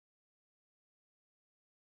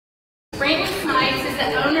Brantley Snipes is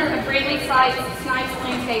the owner of Brantley Snipes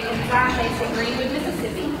Landscape and Design based in Greenwood,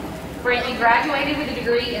 Mississippi. Brantley graduated with a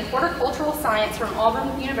degree in horticultural science from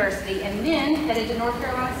Auburn University and then headed to North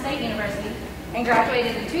Carolina State University and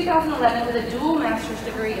graduated in 2011 with a dual master's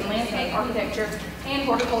degree in landscape architecture and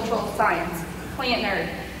horticultural science. Plant nerd.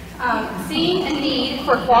 Seeing a need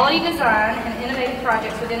for quality design and innovative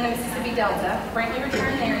projects within the Mississippi Delta, Brantley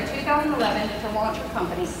returned there in 2011 to launch her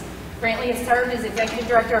company. Brantley has served as Executive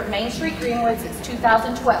Director of Main Street Greenwood since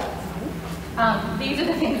 2012. These are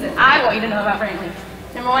the things that I want you to know about Brantley.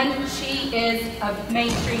 Number one, she is a Main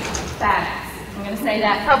Street badass. I'm going to say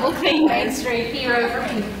that publicly, Main Street hero for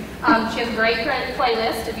me. She has a great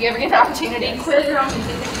playlist. If you ever get the opportunity, quiz her on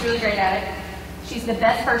music because she's really great at it. She's the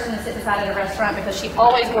best person to sit beside at a restaurant because she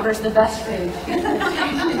always orders the best food. She's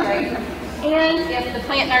great. And if the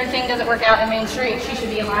plant nerd thing doesn't work out in Main Street, she should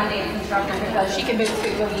be a line dance instructor because she can move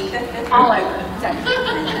food boogie all over. So,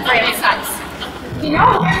 Brantley Snipes. Can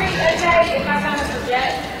y'all hear me okay if I kind of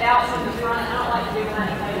project out from the front? I don't like to do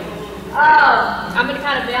that. I'm going to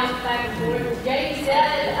kind of bounce back and forth. As Jamie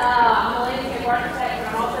said, I'm a landscape architect, but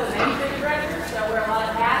I'm also a Main Street director, so I wear a lot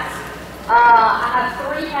of hats. I have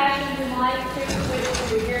 3 passions in life, 2 of which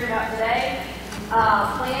we'll be hearing about today.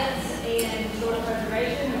 Plants and soil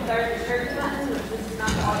preservation, and 3rd is church hunting, which this is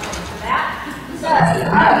not the audience for that. So,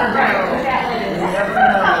 right, we'll chat later.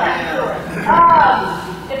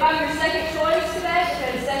 If I'm your second choice today,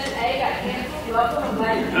 because session A got canceled, welcome, I'm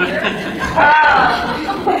glad you're here.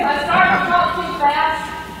 If I start to talk too fast,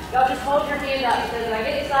 y'all just hold your hand up, because I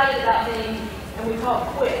get excited about things, and we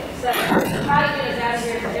talk quick. So, try to get us out of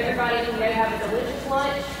here so everybody can go have a delicious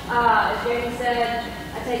lunch. As Jamie said,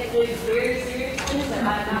 I take food very seriously, so I'm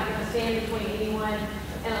not going to stand between anyone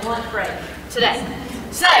and a lunch break today.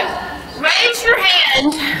 So, raise your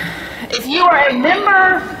hand if you are a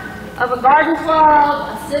member of a garden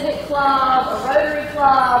club, a civic club, a Rotary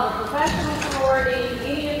club, a professional sorority,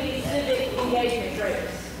 any of these civic engagement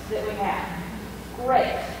groups that we have.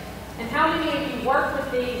 Great. And how many of you work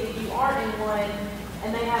with these if you aren't in one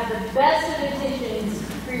and they have the best of intentions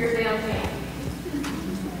for your downtown?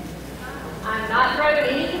 I'm not throwing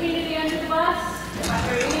any community under the bus. If I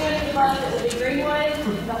throw any under the bus, it would be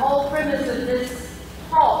Greenwood. The whole premise of this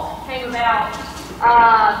talk came about.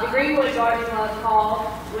 The Greenwood Garden Club called,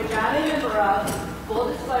 which I'm a member of, full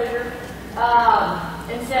disclosure,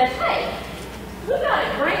 and said, hey, we got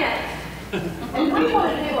a grant, and we want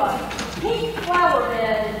to do a pink flower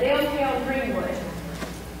bed in downtown Greenwood.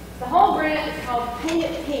 The whole grant is called Paint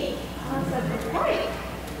It Pink. And I said, great.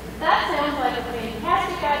 That sounds like a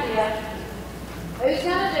fantastic idea. Who's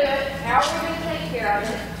going to do it? How are we going to take care of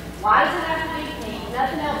it? Why does it have to be pink?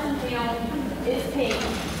 Nothing else in town is pink.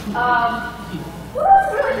 Well,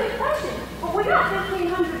 that's a really big question. But we got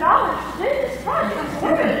 $1,500 to do this project, so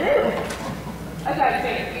we're going to do it. Okay,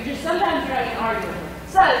 fair. Sometimes you're not going to argue.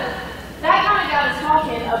 So, that kind of got us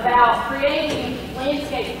talking about creating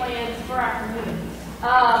landscape plans for our community.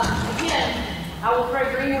 Again, I will throw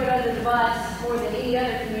Greenwood under the bus more than any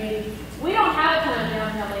other community. We don't have a ton of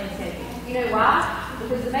downtown landscaping. You know why?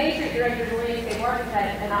 Because the Main Street Director is a landscape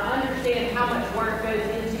architect, and I understand how much work goes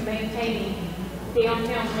into maintaining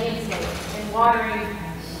downtown landscape and watering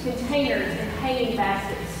containers and hanging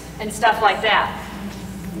baskets and stuff like that.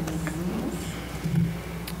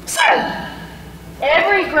 So,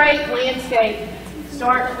 every great landscape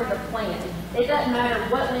starts with a plan. It doesn't matter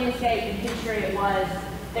what landscape and history it was,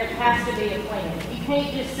 there has to be a plan. You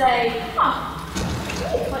can't just say,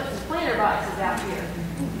 let's put some planter boxes out here.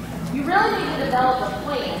 You really need to develop a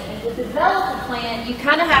plan. And to develop a plan, you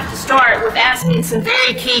kind of have to start with asking some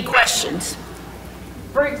very key questions.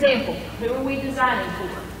 For example, who are we designing for?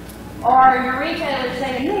 Or your retailer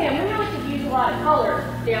saying, man, we really could use a lot of color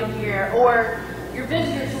down here. Or your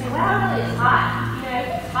visitors saying, wow, really, it's hot. You know,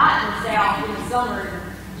 if it's hot in the south in the summer,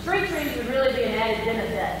 street trees would really be an added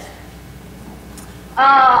benefit.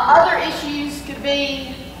 Other issues could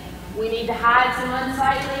be, we need to hide some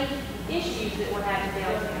unsightly issues that we're having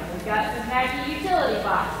downtown. We've got some tacky utility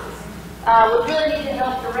boxes. We really need to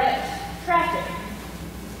help direct traffic.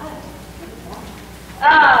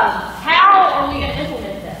 How are we going to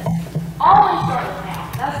implement this? Always start with how.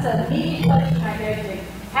 That's the immediate question I go to.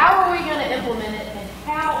 How are we going to implement it, and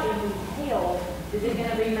how in the hell is it going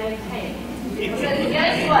to be maintained? Because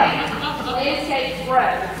guess what? Landscapes grow.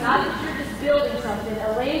 It's not that you're just building something.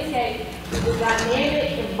 A landscape is a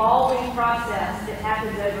dynamic, evolving process that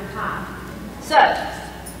happens over time. So,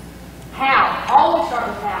 how? Always start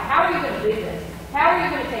with how. How are you going to do this? How are you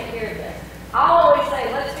going to take care of this? I always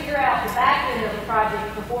say, let's figure out the back end of the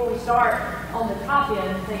project before we start on the top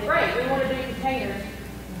end and say, great, we want to do containers.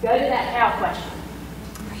 Go to that how question.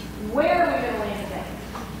 Where are we going to landscape?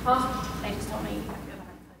 Huh? They just told me you have to go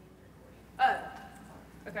behind the podium.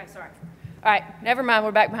 Oh, okay, sorry. All right, never mind,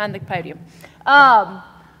 we're back behind the podium.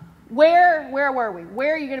 Where were we?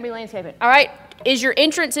 Where are you going to be landscaping? All right, is your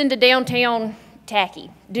entrance into downtown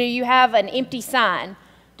tacky? Do you have an empty sign?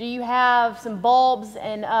 Do you have some bulbs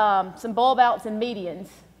and some bulb outs and medians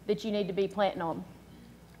that you need to be planting on?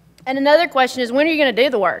 And another question is, when are you going to do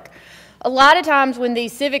the work? A lot of times when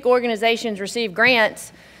these civic organizations receive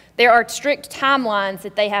grants, there are strict timelines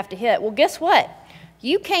that they have to hit. Well, guess what?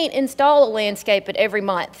 You can't install a landscape at every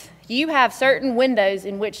month. You have certain windows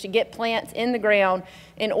in which to get plants in the ground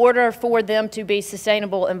in order for them to be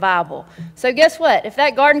sustainable and viable. So guess what? If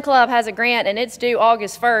that garden club has a grant and it's due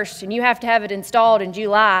August 1st and you have to have it installed in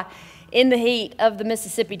July in the heat of the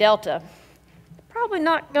Mississippi Delta, probably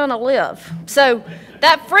not going to live. So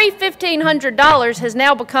that free $1,500 has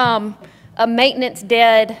now become a maintenance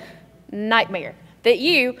dead nightmare that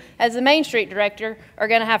you, as the Main Street director, are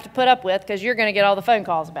going to have to put up with because you're going to get all the phone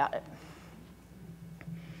calls about it.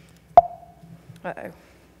 Uh-oh.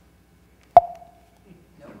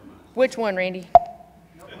 Which one, Randy?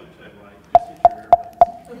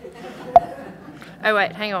 Oh,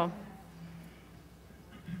 wait, hang on.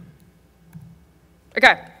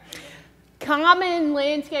 Okay. Common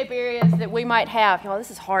landscape areas that we might have. Y'all,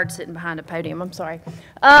 this is hard sitting behind a podium. I'm sorry.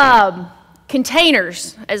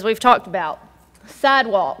 Containers, as we've talked about.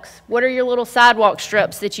 Sidewalks. What are your little sidewalk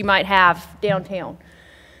strips that you might have downtown?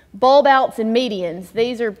 Bulb outs and medians.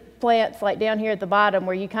 These are plants like down here at the bottom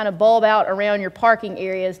where you kind of bulb out around your parking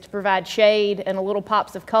areas to provide shade and a little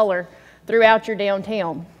pops of color throughout your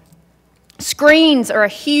downtown. Screens are a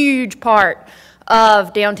huge part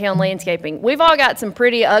of downtown landscaping. We've all got some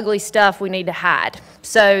pretty ugly stuff we need to hide.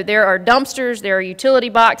 So there are dumpsters, there are utility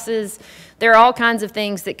boxes, there are all kinds of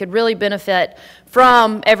things that could really benefit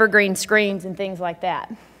from evergreen screens and things like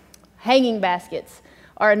that. Hanging baskets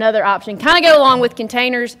are another option. Kind of go along with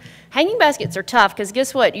containers. Hanging baskets are tough because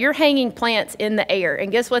guess what? You're hanging plants in the air,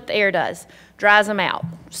 and guess what the air does? Dries them out.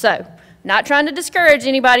 So, not trying to discourage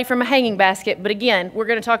anybody from a hanging basket, but again, we're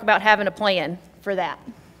going to talk about having a plan for that.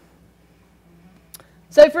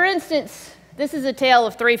 So for instance, this is a tale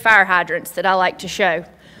of 3 fire hydrants that I like to show,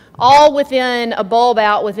 all within a bulb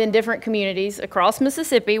out within different communities across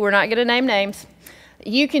Mississippi. We're not going to name names.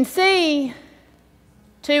 You can see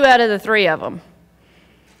 2 out of the 3 of them.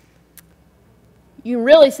 You can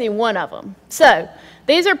really see 1 of them. So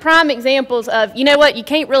these are prime examples of, you know what, you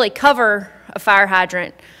can't really cover a fire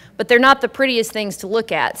hydrant, but they're not the prettiest things to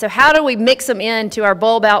look at. So how do we mix them into our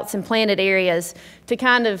bulb outs and planted areas to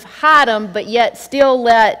kind of hide them, but yet still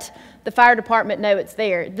let the fire department know it's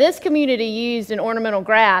there? This community used an ornamental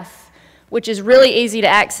grass, which is really easy to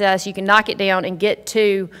access. You can knock it down and get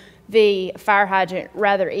to the fire hydrant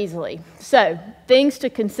rather easily. So, things to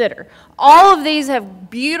consider. All of these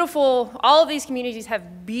communities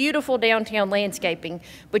have beautiful downtown landscaping,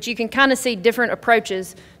 but you can kind of see different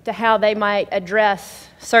approaches to how they might address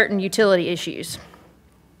certain utility issues.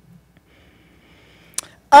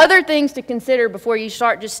 Other things to consider before you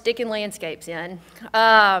start just sticking landscapes in,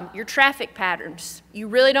 your traffic patterns. You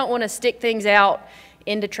really don't want to stick things out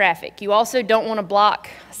into traffic. You also don't want to block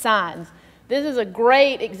signs. This is a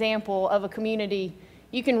great example of a community.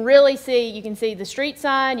 You can really see, you can see the street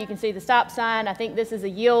sign, you can see the stop sign. I think this is a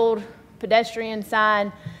yield pedestrian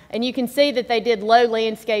sign. And you can see that they did low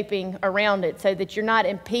landscaping around it so that you're not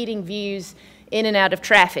impeding views in and out of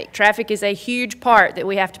traffic. Traffic is a huge part that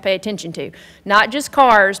we have to pay attention to. Not just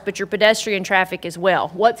cars, but your pedestrian traffic as well.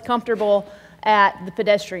 What's comfortable at the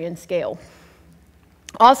pedestrian scale?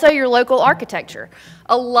 Also, your local architecture.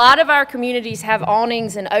 A lot of our communities have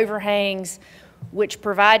awnings and overhangs which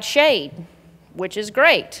provide shade, which is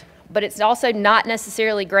great, but it's also not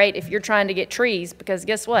necessarily great if you're trying to get trees, because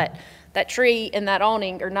guess what? That tree and that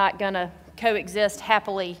awning are not going to coexist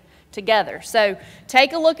happily together. So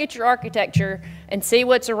take a look at your architecture and see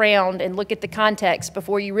what's around and look at the context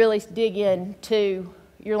before you really dig into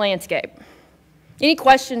your landscape. Any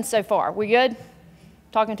questions so far? We good?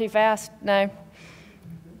 Talking too fast? No?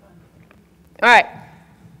 All right,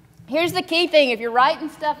 here's the key thing. If you're writing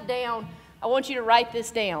stuff down, I want you to write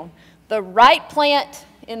this down. The right plant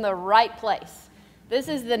in the right place. This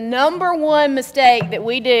is the #1 mistake that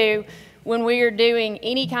we do when we are doing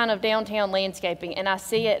any kind of downtown landscaping, and I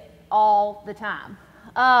see it all the time.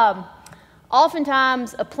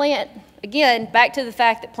 Oftentimes a plant, again, back to the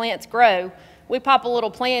fact that plants grow, we pop a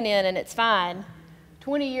little plant in and it's fine.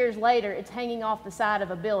 20 years later, it's hanging off the side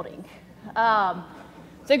of a building.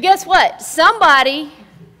 So guess what? Somebody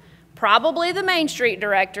probably the Main Street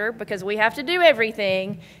director, because we have to do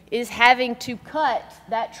everything, is having to cut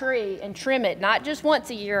that tree and trim it, not just once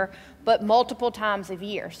a year, but multiple times a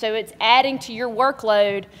year. So it's adding to your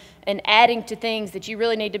workload and adding to things that you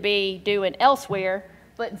really need to be doing elsewhere,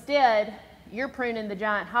 but instead, you're pruning the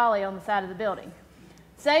giant holly on the side of the building.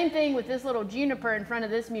 Same thing with this little juniper in front of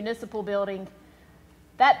this municipal building.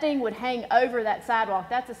 That thing would hang over that sidewalk.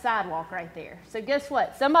 That's a sidewalk right there. So guess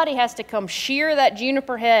what? Somebody has to come shear that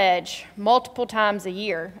juniper hedge multiple times a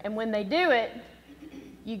year. And when they do it,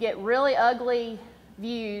 you get really ugly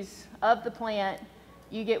views of the plant.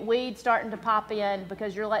 You get weeds starting to pop in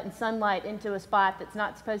because you're letting sunlight into a spot that's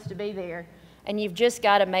not supposed to be there. And you've just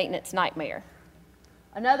got a maintenance nightmare.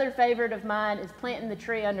 Another favorite of mine is planting the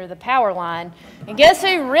tree under the power line. And guess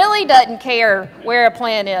who really doesn't care where a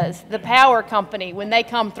plant is? The power company when they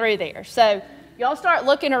come through there. So y'all start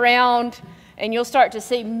looking around and you'll start to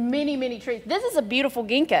see many, many trees. This is a beautiful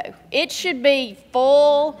ginkgo. It should be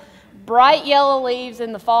full, bright yellow leaves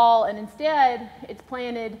in the fall, and instead it's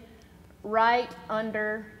planted right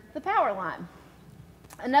under the power line.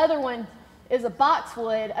 Another one is a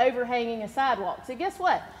boxwood overhanging a sidewalk. So guess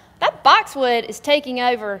what? That boxwood is taking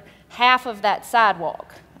over half of that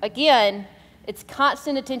sidewalk. Again, it's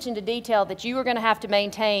constant attention to detail that you are going to have to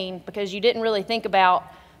maintain because you didn't really think about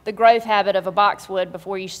the growth habit of a boxwood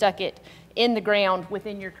before you stuck it in the ground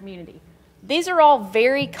within your community. These are all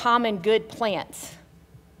very common good plants.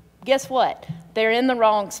 Guess what? They're in the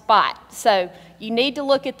wrong spot. So you need to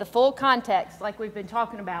look at the full context like we've been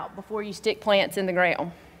talking about before you stick plants in the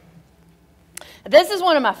ground. This is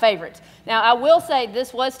one of my favorites. Now, I will say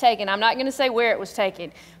this was taken. I'm not going to say where it was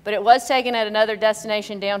taken, but it was taken at another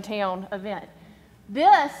destination downtown event.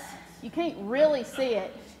 This, you can't really see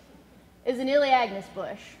it, is an Elaeagnus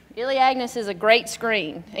bush. Elaeagnus is a great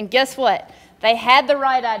screen. And guess what? They had the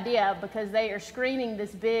right idea because they are screening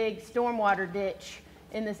this big stormwater ditch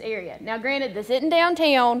in this area. Now, granted, this isn't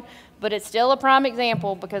downtown, but it's still a prime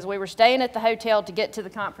example because we were staying at the hotel to get to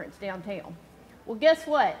the conference downtown. Well, guess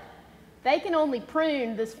what? They can only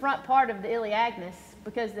prune this front part of the Elaeagnus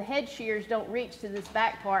because the head shears don't reach to this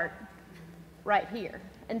back part right here.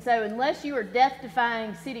 And so unless you are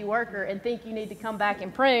death-defying city worker and think you need to come back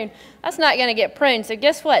and prune, that's not going to get pruned. So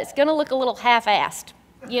guess what? It's going to look a little half-assed,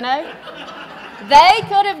 you know? They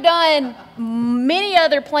could have done many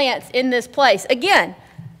other plants in this place. Again,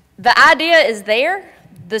 the idea is there.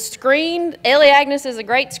 The screen, Elaeagnus is a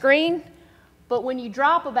great screen. But when you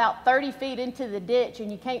drop about 30 feet into the ditch and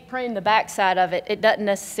you can't prune the backside of it, it doesn't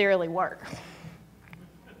necessarily work.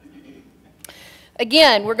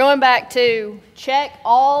 Again, we're going back to check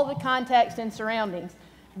all the context and surroundings.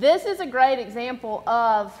 This is a great example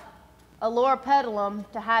of a loropetalum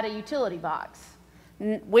to hide a utility box.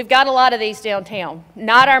 We've got a lot of these downtown.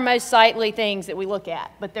 Not our most sightly things that we look at,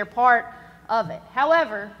 but they're part of it.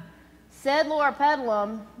 However, said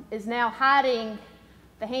loropetalum is now hiding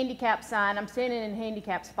the handicap sign. I'm standing in a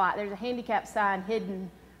handicap spot. There's a handicap sign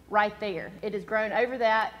hidden right there. It has grown over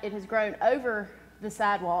that. It has grown over the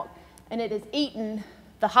sidewalk, and it has eaten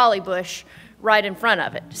the holly bush right in front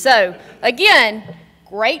of it. So again,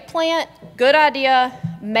 great plant, good idea,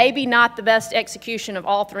 maybe not the best execution of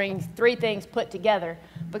all three things put together,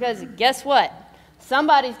 because guess what?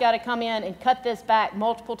 Somebody's got to come in and cut this back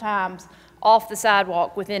multiple times off the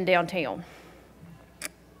sidewalk within downtown.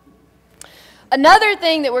 Another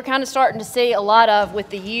thing that we're kind of starting to see a lot of with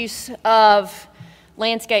the use of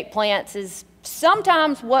landscape plants is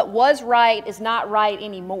sometimes what was right is not right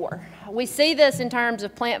anymore. We see this in terms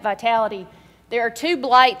of plant vitality. There are two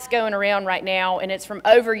blights going around right now, and it's from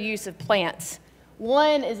overuse of plants.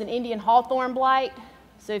 One is an Indian hawthorn blight.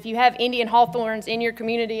 So if you have Indian hawthorns in your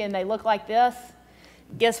community and they look like this,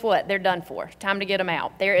 guess what? They're done for. Time to get them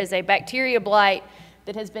out. There is a bacteria blight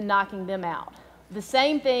that has been knocking them out. The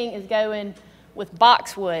same thing is going with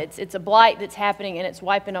boxwoods. It's a blight that's happening and it's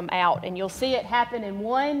wiping them out. And you'll see it happen in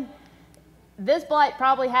one. This blight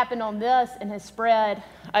probably happened on this and has spread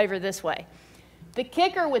over this way. The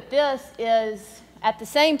kicker with this is at the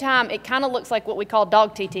same time, it kind of looks like what we call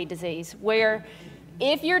dog TT disease, where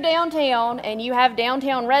if you're downtown and you have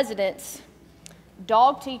downtown residents,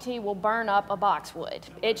 dog TT will burn up a boxwood.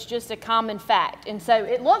 It's just a common fact. And so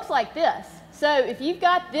it looks like this. So if you've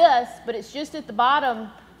got this, but it's just at the bottom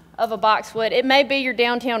of a boxwood, it may be your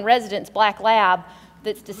downtown resident's black lab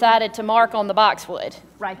that's decided to mark on the boxwood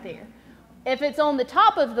right there. If it's on the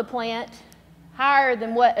top of the plant, higher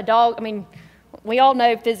than what a dog, I mean, we all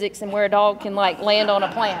know physics and where a dog can like land on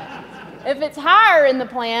a plant. If it's higher in the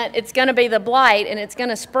plant, it's going to be the blight and it's going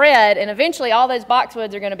to spread, and eventually all those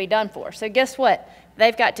boxwoods are going to be done for. So guess what?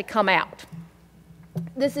 They've got to come out.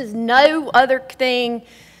 This is no other thing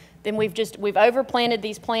then we've overplanted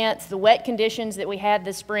these plants, the wet conditions that we had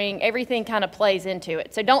this spring, everything kind of plays into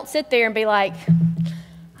it. So don't sit there and be like,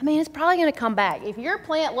 I mean, it's probably going to come back. If your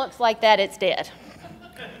plant looks like that, it's dead.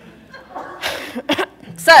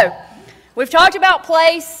 So we've talked about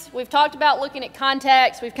place, we've talked about looking at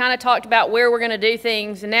context, we've kind of talked about where we're going to do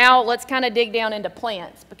things, and now let's kind of dig down into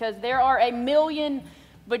plants, because there are a million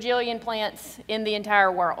bajillion plants in the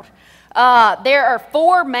entire world. There are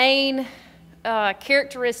 4 main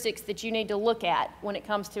characteristics that you need to look at when it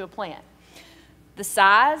comes to a plant. The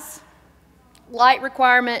size, light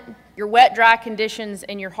requirement, your wet-dry conditions,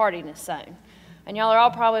 and your hardiness zone. And y'all are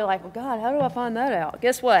all probably like, well, God, how do I find that out?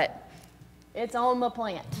 Guess what? It's on the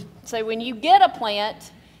plant. So when you get a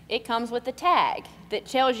plant, it comes with a tag that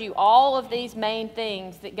tells you all of these main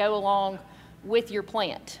things that go along with your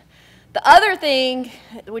plant. The other thing,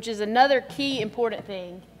 which is another key important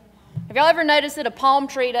thing, have y'all ever noticed that a palm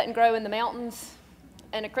tree doesn't grow in the mountains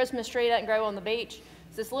and a Christmas tree doesn't grow on the beach?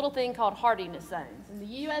 It's this little thing called hardiness zones. And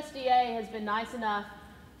the USDA has been nice enough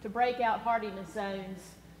to break out hardiness zones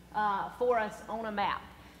for us on a map.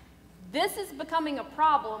 This is becoming a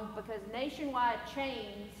problem because nationwide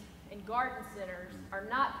chains and garden centers are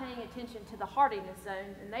not paying attention to the hardiness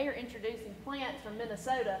zones, and they are introducing plants from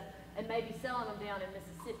Minnesota and maybe selling them down in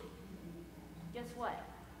Mississippi. Guess what?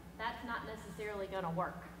 That's not necessarily going to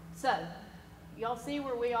work. So, y'all see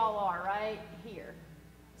where we all are, right here.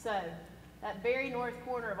 So, that very north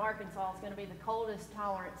corner of Arkansas is going to be the coldest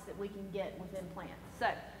tolerance that we can get within plants. So,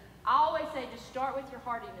 I always say just start with your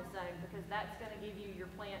hardiness zone, because that's going to give you your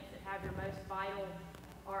plants that have your most vital,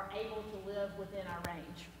 are able to live within our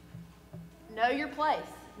range. Know your place.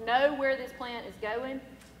 Know where this plant is going,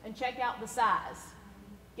 and check out the size.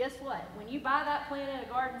 Guess what? When you buy that plant at a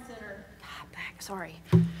garden center,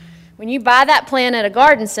 When you buy that plant at a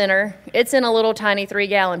garden center, it's in a little tiny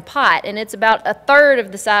 3-gallon pot, and it's about 1/3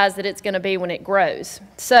 of the size that it's going to be when it grows.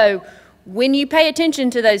 So when you pay attention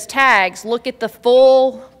to those tags, look at the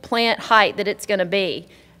full plant height that it's going to be,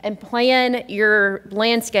 and plan your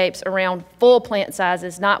landscapes around full plant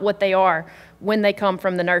sizes, not what they are when they come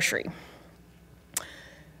from the nursery.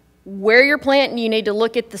 Where you're planting, you need to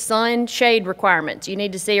look at the sun shade requirements. You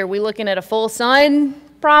need to see, are we looking at a full sun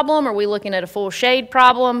problem? Are we looking at a full shade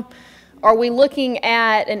problem? Are we looking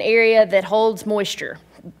at an area that holds moisture?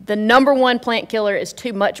 The #1 plant killer is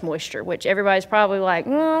too much moisture, which everybody's probably like,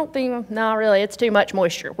 no, really, it's too much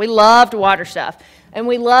moisture. We love to water stuff, and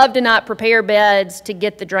we love to not prepare beds to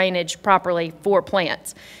get the drainage properly for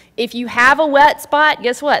plants. If you have a wet spot,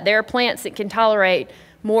 guess what? There are plants that can tolerate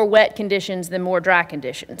more wet conditions than more dry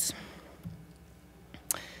conditions.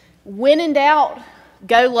 When in doubt,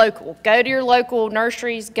 go local. Go to your local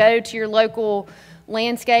nurseries, go to your local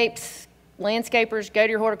landscapers, go to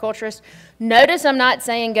your horticulturist. Notice I'm not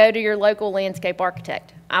saying go to your local landscape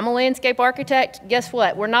architect. I'm a landscape architect. Guess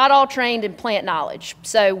what? We're not all trained in plant knowledge.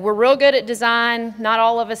 So we're real good at design. Not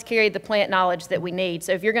all of us carry the plant knowledge that we need.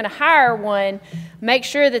 So if you're going to hire one, make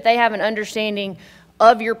sure that they have an understanding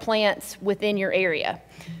of your plants within your area.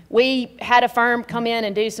 We had a firm come in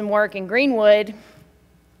and do some work in Greenwood,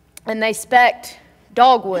 and they spec'd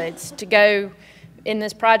dogwoods to go in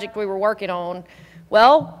this project we were working on.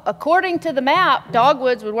 Well, according to the map,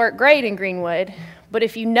 dogwoods would work great in Greenwood, but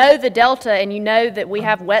if you know the delta and you know that we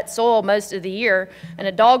have wet soil most of the year, and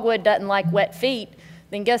a dogwood doesn't like wet feet,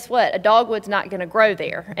 then guess what? A dogwood's not going to grow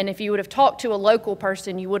there. And if you would have talked to a local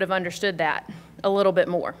person, you would have understood that a little bit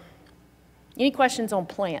more. Any questions on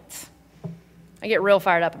plants? I get real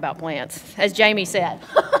fired up about plants, as Jamie said.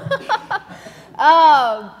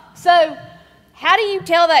 So how do you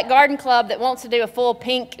tell that garden club that wants to do a full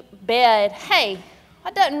pink bed, hey,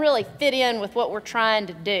 that doesn't really fit in with what we're trying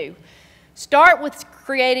to do? Start with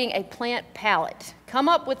creating a plant palette. Come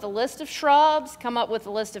up with a list of shrubs, come up with a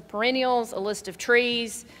list of perennials, a list of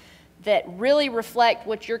trees that really reflect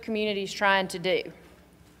what your community is trying to do.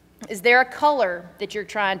 Is there a color that you're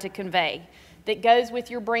trying to convey that goes with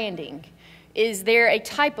your branding? Is there a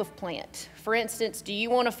type of plant? For instance, do you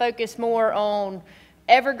want to focus more on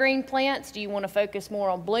evergreen plants? Do you want to focus more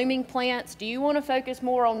on blooming plants? Do you want to focus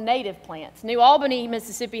more on native plants? New Albany,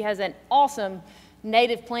 Mississippi has an awesome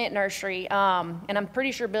native plant nursery, and I'm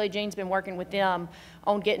pretty sure Billie Jean's been working with them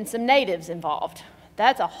on getting some natives involved.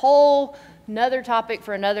 That's a whole nother topic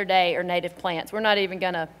for another day, or native plants. We're not even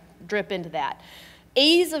going to drip into that.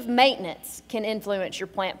 Ease of maintenance can influence your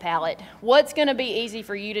plant palette. What's going to be easy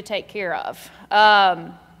for you to take care of?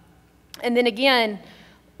 And then again,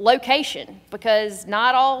 location, because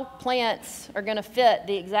not all plants are going to fit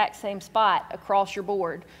the exact same spot across your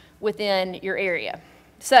board within your area.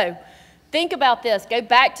 So think about this. Go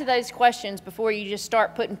back to those questions before you just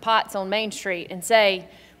start putting pots on Main Street and say,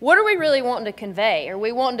 what are we really wanting to convey? Are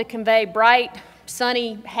we wanting to convey bright,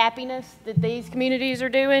 sunny happiness that these communities are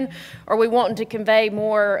doing? Or are we wanting to convey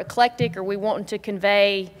more eclectic? Or are we wanting to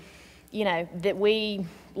convey, you know, that we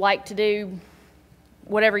like to do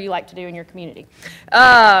whatever you like to do in your community?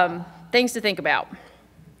 Things to think about.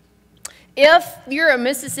 If you're a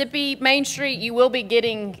Mississippi Main Street, you will be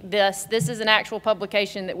getting this. This is an actual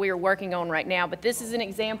publication that we are working on right now, but this is an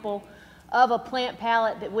example of a plant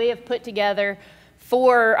palette that we have put together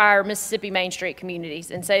for our Mississippi Main Street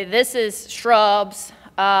communities. And so this is shrubs,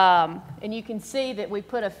 and you can see that we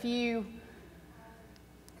put a few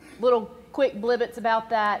little quick blibbits about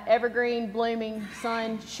that. Evergreen, blooming,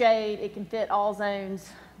 sun, shade, it can fit all zones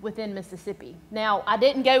within Mississippi. Now, I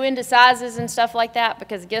didn't go into sizes and stuff like that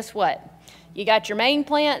because guess what? You got your main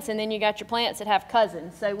plants and then you got your plants that have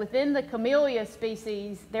cousins. So within the camellia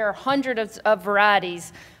species, there are hundreds of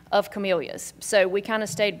varieties of camellias. So we kind of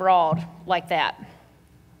stayed broad like that.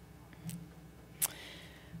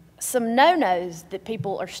 Some no-nos that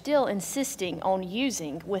people are still insisting on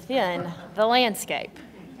using within the landscape.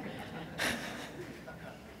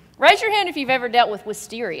 Raise your hand if you've ever dealt with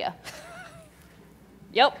wisteria.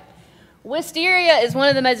 Yep. Wisteria is one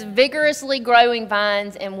of the most vigorously growing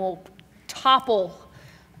vines and will topple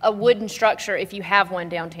a wooden structure if you have one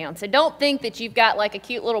downtown. So don't think that you've got like a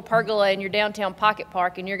cute little pergola in your downtown pocket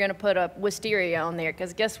park and you're going to put a wisteria on there,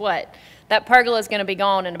 because guess what? That pergola is going to be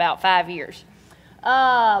gone in about 5 years.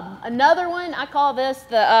 Another one, I call this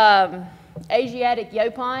the Asiatic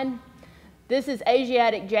yaupon. This is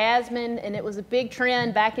Asiatic jasmine, and it was a big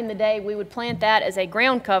trend back in the day. We would plant that as a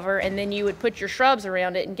ground cover, and then you would put your shrubs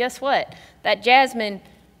around it, and guess what? That jasmine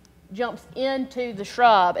jumps into the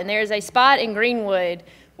shrub, and there's a spot in Greenwood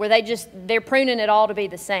where they're pruning it all to be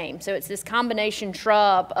the same. So it's this combination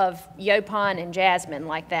shrub of yaupon and jasmine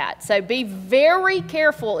like that. So be very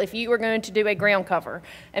careful if you are going to do a ground cover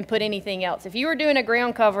and put anything else. If you are doing a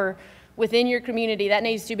ground cover within your community, that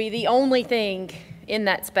needs to be the only thing in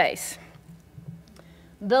that space.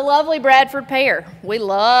 The lovely Bradford pear. We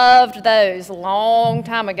loved those a long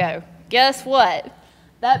time ago. Guess what?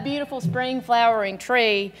 That beautiful spring flowering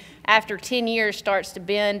tree, after 10 years, starts to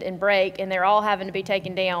bend and break, and they're all having to be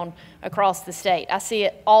taken down across the state. I see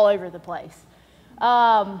it all over the place.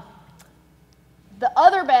 And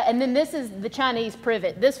then this is the Chinese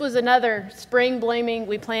privet. This was another spring blooming.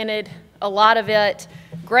 We planted a lot of it.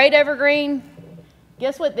 Great evergreen.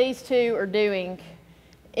 Guess what these two are doing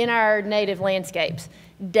in our native landscapes?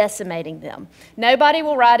 Decimating them. Nobody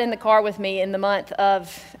will ride in the car with me in the month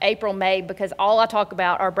of April, May, because all I talk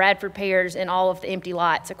about are Bradford pears and all of the empty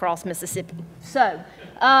lots across Mississippi. So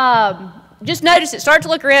just notice it. Start to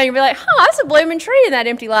look around. You'll be like, that's a blooming tree in that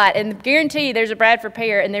empty lot. And guarantee you there's a Bradford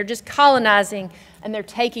pear, and they're just colonizing and they're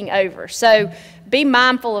taking over. So be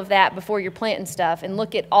mindful of that before you're planting stuff, and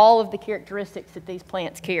look at all of the characteristics that these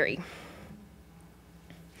plants carry.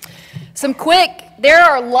 There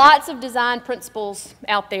are lots of design principles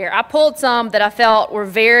out there. I pulled some that I felt were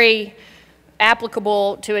very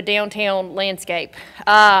applicable to a downtown landscape.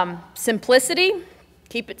 Simplicity,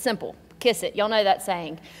 keep it simple. Kiss it. Y'all know that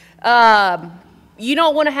saying. You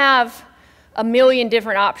don't want to have a million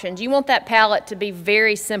different options. You want that palette to be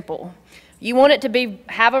very simple. You want it to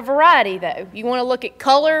have a variety, though. You want to look at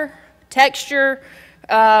color, texture,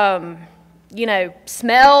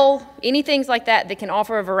 smell, anything like that that can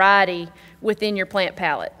offer a variety within your plant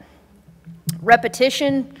palette.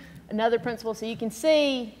 Repetition, another principle. So you can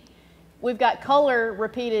see we've got color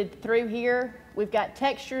repeated through here. We've got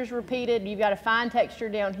textures repeated. You've got a fine texture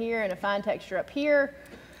down here and a fine texture up here.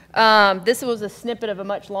 This was a snippet of a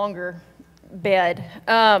much longer bed.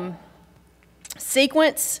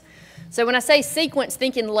 Sequence. So when I say sequence,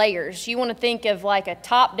 think in layers. You want to think of like a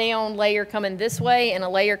top-down layer coming this way and a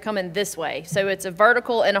layer coming this way. So it's a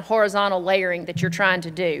vertical and a horizontal layering that you're trying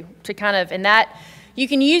to do to kind of, and that, you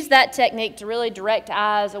can use that technique to really direct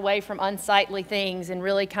eyes away from unsightly things and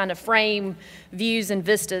really kind of frame views and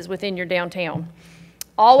vistas within your downtown.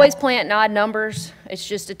 Always plant in odd numbers. It's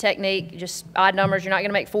just a technique, just odd numbers. You're not going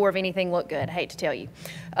to make 4 of anything look good, I hate to tell you.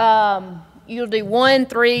 You'll do 1s,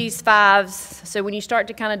 3s, 5s. So when you start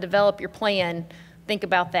to kind of develop your plan, think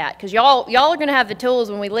about that. Because y'all are going to have the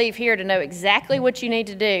tools when we leave here to know exactly what you need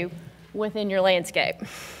to do within your landscape.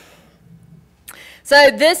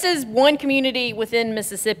 So this is one community within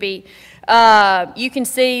Mississippi. You can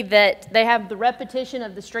see that they have the repetition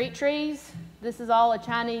of the street trees. This is all a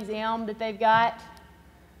Chinese elm that they've got.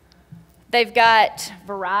 They've got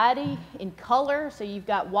variety in color. So you've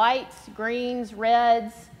got whites, greens,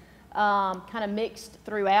 reds, kind of mixed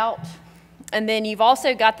throughout. And then you've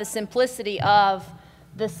also got the simplicity of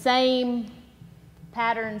the same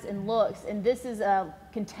patterns and looks. And this is a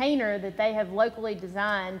container that they have locally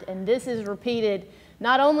designed, and this is repeated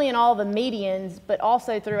not only in all the medians, but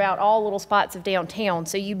also throughout all little spots of downtown.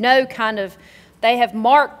 So you know kind of, they have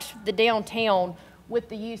marked the downtown with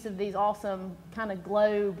the use of these awesome kind of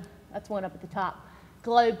globe, that's one up at the top,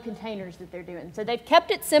 globe containers that they're doing. So they've kept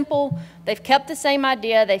it simple, they've kept the same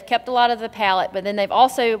idea, they've kept a lot of the palette, but then they've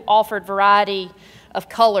also offered variety of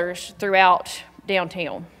colors throughout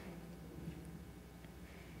downtown.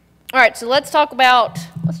 All right, so let's chat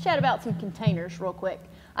about some containers real quick.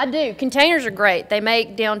 Containers are great. They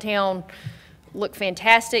make downtown look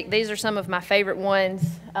fantastic. These are some of my favorite ones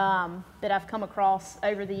that I've come across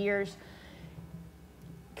over the years.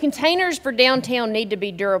 Containers for downtown need to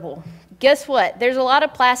be durable. Guess what? There's a lot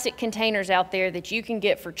of plastic containers out there that you can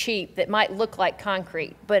get for cheap that might look like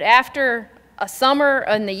concrete, but after a summer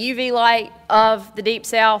in the UV light of the Deep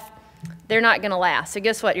South, they're not going to last. So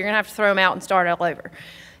guess what? You're going to have to throw them out and start all over.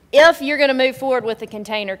 If you're going to move forward with a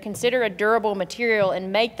container, consider a durable material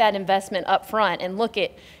and make that investment up front and look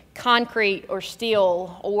at concrete or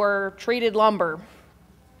steel or treated lumber.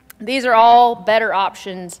 These are all better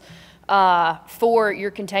options for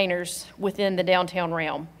your containers within the downtown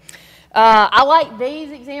realm. I like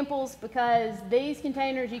these examples because these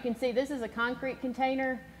containers, you can see this is a concrete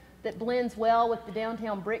container that blends well with the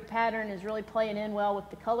downtown brick pattern, is really playing in well with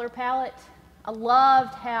the color palette. I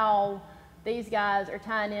loved how these guys are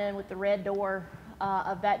tying in with the red door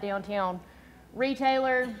of that downtown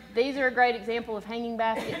retailer. These are a great example of hanging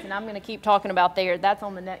baskets, and I'm going to keep talking about there. That's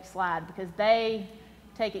on the next slide because they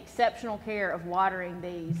take exceptional care of watering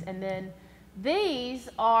these. And then these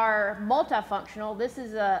are multifunctional. This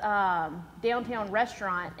is a downtown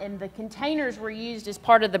restaurant, and the containers were used as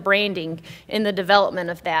part of the branding in the development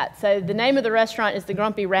of that. So the name of the restaurant is the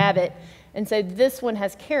Grumpy Rabbit, and so this one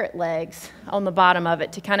has carrot legs on the bottom of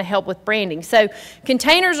it to kind of help with branding. So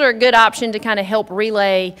containers are a good option to kind of help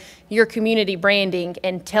relay your community branding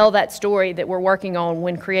and tell that story that we're working on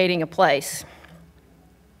when creating a place.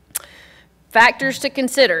 Factors to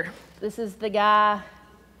consider. This is the guy,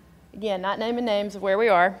 again, not naming names of where we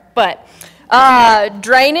are, but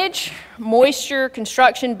drainage, moisture,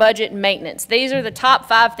 construction, budget, and maintenance. These are the top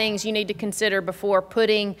 5 things you need to consider before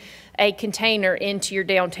putting a container into your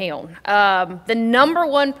downtown. The number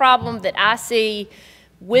one problem that I see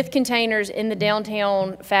with containers in the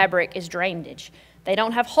downtown fabric is drainage. They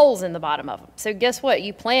don't have holes in the bottom of them. So guess what?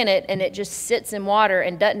 You plant it and it just sits in water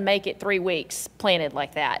and doesn't make it 3 weeks planted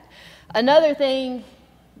like that. Another thing,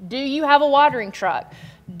 do you have a watering truck?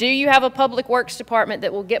 Do you have a public works department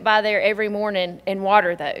that will get by there every morning and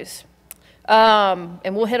water those?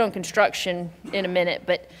 And we'll hit on construction in a minute,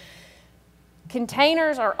 but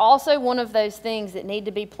containers are also one of those things that need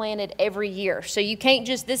to be planted every year. So you can't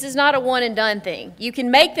just, this is not a one and done thing. You can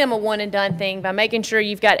make them a one and done thing by making sure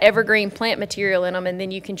you've got evergreen plant material in them, and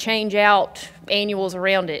then you can change out annuals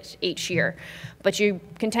around it each year. But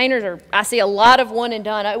containers are, I see a lot of one and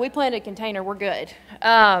done. We planted a container, we're good.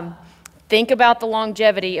 Think about the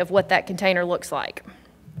longevity of what that container looks like.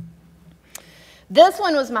 This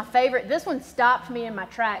one was my favorite. This one stopped me in my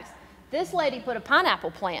tracks. This lady put a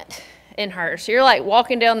pineapple plant in hers. So you're like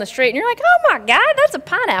walking down the street and you're like, oh my God, that's a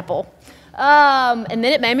pineapple. And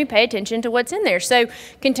then it made me pay attention to what's in there. So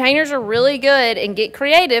containers are really good, and get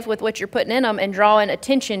creative with what you're putting in them and drawing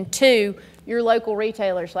attention to your local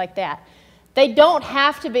retailers like that. They don't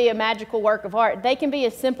have to be a magical work of art. They can be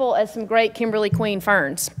as simple as some great Kimberly Queen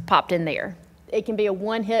ferns popped in there. It can be a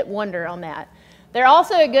one-hit wonder on that. They're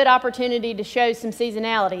also a good opportunity to show some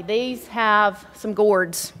seasonality. These have some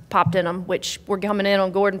gourds popped in them, which we're coming in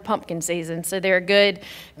on gourd and pumpkin season, so they're a good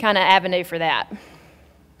kind of avenue for that.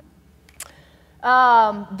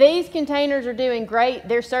 These containers are doing great.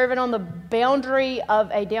 They're serving on the boundary of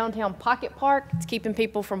a downtown pocket park. It's keeping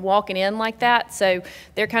people from walking in like that, so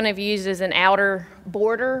they're kind of used as an outer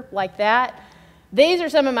border like that. These are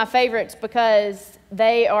some of my favorites because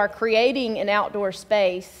they are creating an outdoor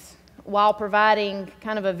space while providing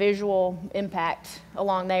kind of a visual impact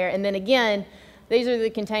along there. And then again, these are the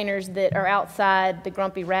containers that are outside the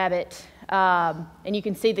Grumpy Rabbit, and you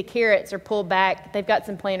can see the carrots are pulled back. They've got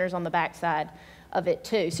some planters on the back side of it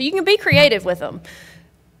too. So you can be creative with them.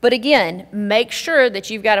 But again, make sure that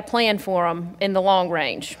you've got a plan for them in the long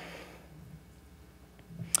range.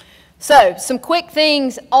 So some quick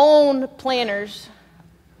things on planters.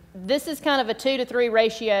 This is kind of a 2 to 3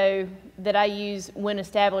 ratio that I use when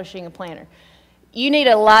establishing a planter. You need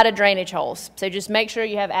a lot of drainage holes, so just make sure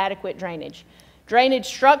you have adequate drainage. Drainage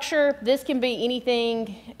structure, this can be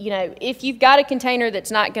anything, if you've got a container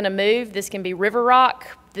that's not going to move, this can be river rock,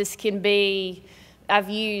 this can be I've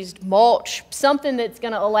used mulch, something that's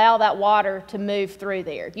going to allow that water to move through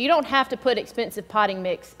there. You don't have to put expensive potting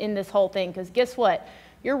mix in this whole thing, because guess what?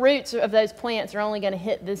 Your roots of those plants are only going to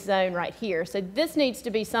hit this zone right here. So this needs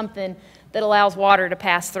to be something that allows water to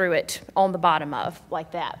pass through it on the bottom of,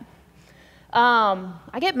 like that.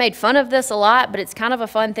 I get made fun of this a lot, but it's kind of a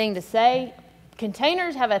fun thing to say.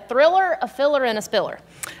 Containers have a thriller, a filler, and a spiller.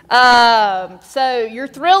 So your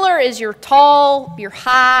thriller is your tall, your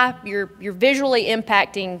high, your visually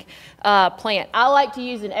impacting plant. I like to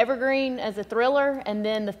use an evergreen as a thriller, and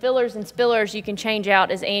then the fillers and spillers you can change out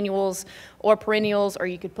as annuals or perennials, or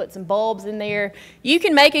you could put some bulbs in there. You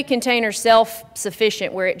can make a container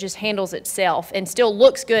self-sufficient where it just handles itself and still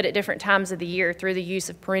looks good at different times of the year through the use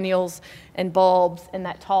of perennials and bulbs and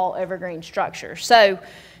that tall evergreen structure. So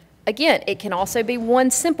again, it can also be one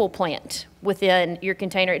simple plant within your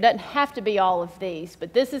container. It doesn't have to be all of these,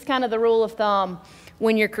 but this is kind of the rule of thumb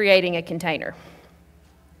when you're creating a container.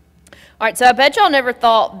 All right, so I bet y'all never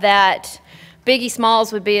thought that Biggie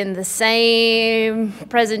Smalls would be in the same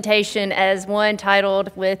presentation as one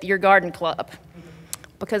titled with Your Garden Club,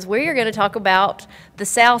 because we are going to talk about the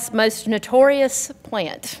South's most notorious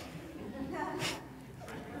plant,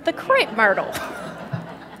 the crepe myrtle.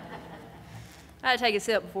 I had to take a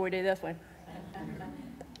sip before we do this one.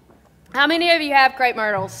 How many of you have crepe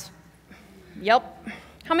myrtles? Yep.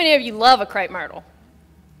 How many of you love a crepe myrtle?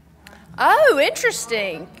 Oh,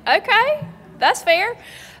 interesting. Okay, that's fair.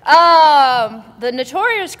 The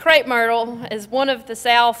notorious crepe myrtle is one of the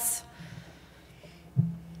South's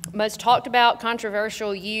most talked about,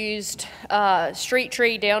 controversial, used street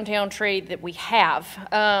tree, downtown tree that we have.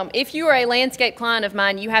 If you are a landscape client of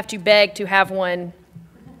mine, you have to beg to have one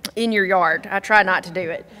in your yard. I try not to do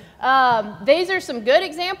it. These are some good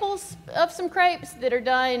examples of some crepes that are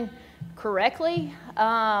done correctly.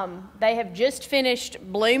 They have just finished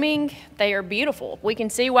blooming. They are beautiful. We can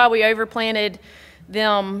see why we overplanted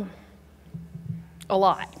them a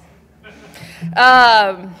lot.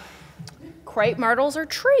 Crepe myrtles are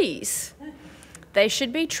trees. They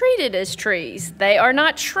should be treated as trees. They are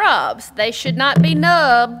not shrubs. They should not be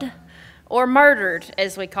nubbed or murdered,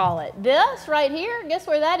 as we call it. This right here, guess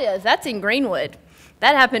where that is? That's in Greenwood.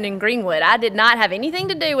 That happened in Greenwood. I did not have anything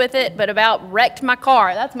to do with it, but about wrecked my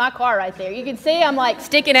car. That's my car right there. You can see I'm like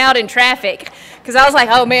sticking out in traffic because I was like,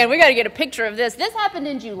 oh man, we got to get a picture of this. This happened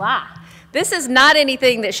in July. This is not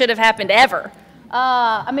anything that should have happened ever.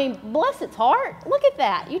 I mean, bless its heart. Look at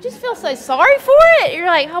that. You just feel so sorry for it. You're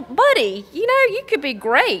like, oh, buddy, you know, you could be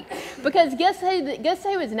great. Because guess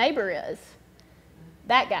who his neighbor is?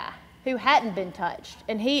 That guy who hadn't been touched.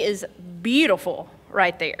 And he is beautiful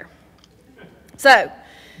right there. So,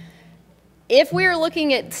 if we're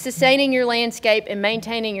looking at sustaining your landscape and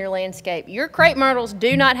maintaining your landscape, your crepe myrtles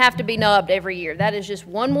do not have to be nubbed every year. That is just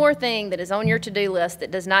one more thing that is on your to-do list that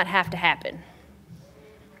does not have to happen.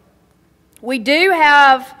 We do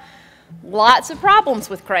have lots of problems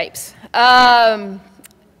with crepes.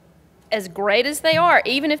 As great as they are,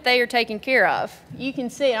 even if they are taken care of, you can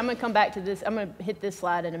see, I'm going to come back to this, I'm going to hit this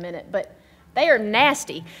slide in a minute, but they are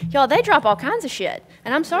nasty. Y'all, they drop all kinds of shit.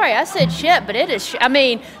 And I'm sorry, I said shit, but it is, I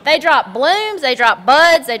mean, they drop blooms, they drop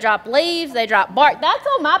buds, they drop leaves, they drop bark. That's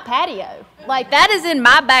on my patio. Like, that is in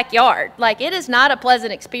my backyard. Like, it is not a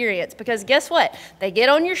pleasant experience because guess what? They get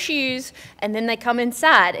on your shoes and then they come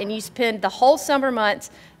inside and you spend the whole summer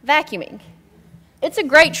months vacuuming. It's a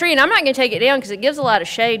great tree, and I'm not going to take it down because it gives a lot of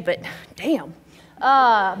shade, but damn.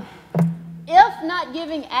 If not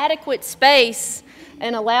giving adequate space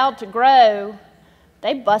and allowed to grow,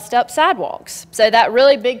 they bust up sidewalks. So that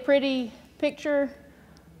really big, pretty picture,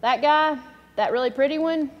 that guy, that really pretty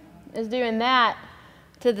one, is doing that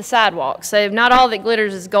to the sidewalk. So not all that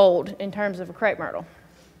glitters is gold in terms of a crepe myrtle.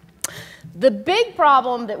 The big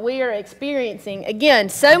problem that we are experiencing, again,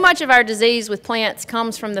 so much of our disease with plants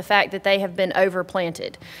comes from the fact that they have been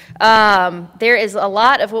overplanted. There is a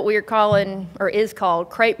lot of what we are calling, or is called,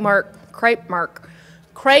 crepe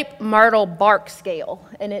myrtle bark scale,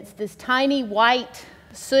 and it's this tiny white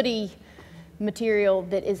sooty material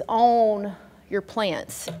that is on your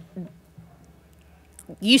plants.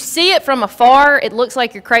 You see it from afar, it looks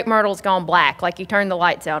like your crepe myrtle's gone black, like you turned the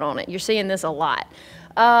lights out on it. You're seeing this a lot.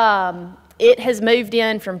 It has moved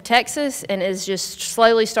in from Texas and is just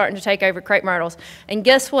slowly starting to take over crepe myrtles. And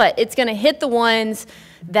guess what? It's going to hit the ones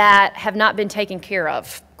that have not been taken care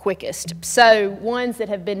of quickest. So ones that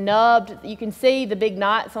have been nubbed, you can see the big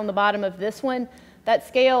knots on the bottom of this one. That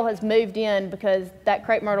scale has moved in because that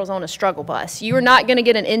crepe myrtle's on a struggle bus. You are not going to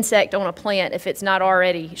get an insect on a plant if it's not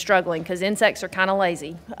already struggling, because insects are kind of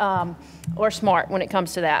lazy or smart when it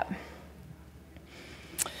comes to that.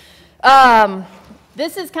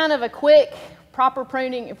 This is kind of a quick proper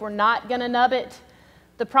pruning if we're not gonna nub it.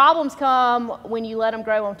 The problems come when you let them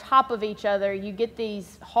grow on top of each other. You get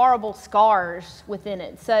these horrible scars within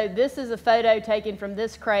it. So this is a photo taken from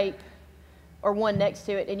this crepe or one next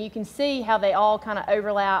to it, and you can see how they all kind of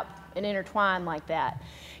overlap and intertwine like that.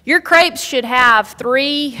 Your crepes should have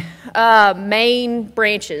 3 main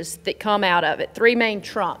branches that come out of it, 3 main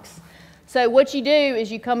trunks. So what you do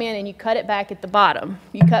is you come in and you cut it back at the bottom.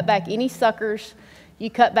 You cut back any suckers, you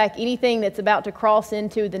cut back anything that's about to cross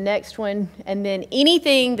into the next one, and then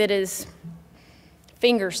anything that is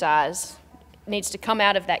finger size needs to come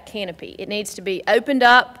out of that canopy. It needs to be opened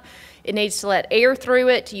up. It needs to let air through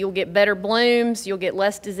it. You'll get better blooms, you'll get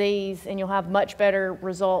less disease, and you'll have much better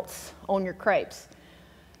results on your crepes.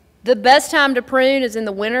 The best time to prune is in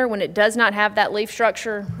the winter when it does not have that leaf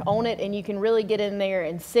structure on it, and you can really get in there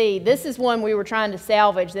and see. This is one we were trying to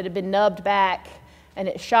salvage that had been nubbed back, and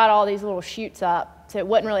it shot all these little shoots up. So it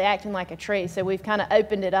wasn't really acting like a tree. So we've kind of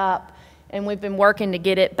opened it up, and we've been working to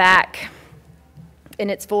get it back in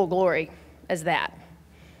its full glory as that.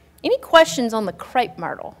 Any questions on the crepe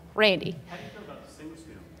myrtle? Randy? How do you feel about the single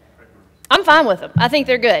stem crepe myrtles? I'm fine with them. I think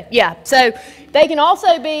they're good. Yeah. So they can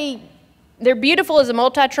also be, they're beautiful as a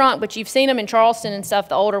multi-trunk, but you've seen them in Charleston and stuff,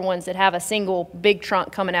 the older ones that have a single big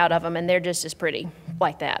trunk coming out of them, and they're just as pretty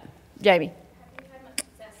like that. Jamie?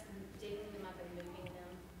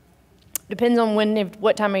 Depends on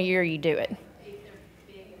what time of year you do it.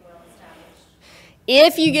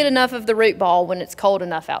 If you get enough of the root ball when it's cold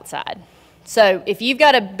enough outside. So if you've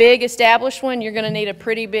got a big established one, you're going to need a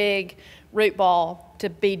pretty big root ball to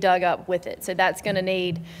be dug up with it. So that's going to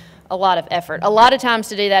need a lot of effort. A lot of times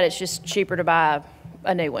to do that, it's just cheaper to buy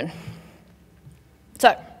a new one.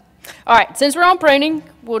 So, all right, since we're on pruning,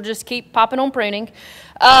 we'll just keep popping on pruning.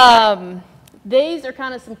 These are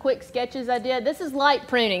kind of some quick sketches I did. This is light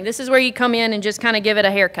pruning. This is where you come in and just kind of give it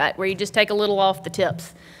a haircut, where you just take a little off the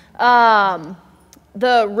tips.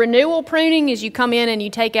 The renewal pruning is you come in and you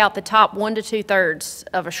take out the top 1 to 2/3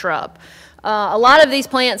 of a shrub. A lot of these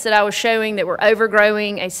plants that I was showing that were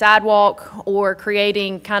overgrowing a sidewalk or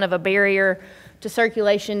creating kind of a barrier to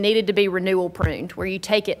circulation needed to be renewal pruned, where you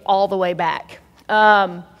take it all the way back.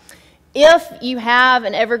 If you have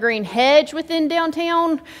an evergreen hedge within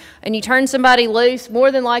downtown and you turn somebody loose,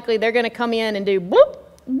 more than likely they're going to come in and do bloop,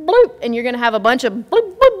 bloop, and you're going to have a bunch of bloop,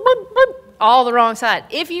 bloop, bloop, bloop, all the wrong side.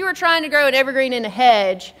 If you are trying to grow an evergreen in a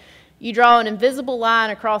hedge, you draw an invisible line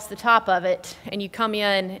across the top of it, and you come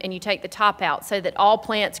in and you take the top out so that all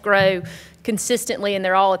plants grow consistently and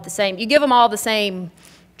they're all at the same. You give them all the same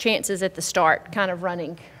chances at the start, kind of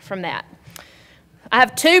running from that. I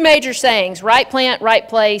have 2 major sayings: right plant, right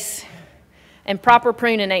place, and proper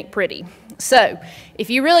pruning ain't pretty. So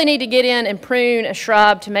if you really need to get in and prune a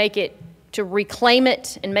shrub to make it, to reclaim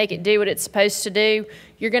it and make it do what it's supposed to do,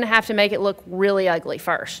 you're going to have to make it look really ugly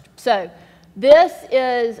first. So this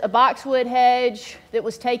is a boxwood hedge that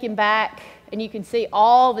was taken back, and you can see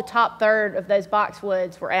all the top third of those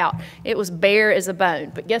boxwoods were out. It was bare as a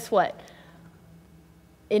bone, but guess what?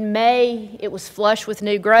 In May, it was flush with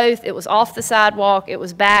new growth. It was off the sidewalk. It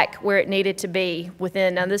was back where it needed to be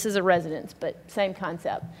within, now this is a residence, but same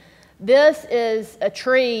concept. This is a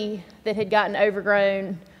tree that had gotten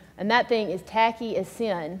overgrown, and that thing is tacky as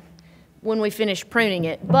sin when we finished pruning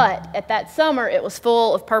it. But at that summer, it was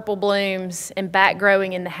full of purple blooms and back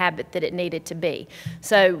growing in the habit that it needed to be.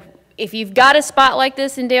 So if you've got a spot like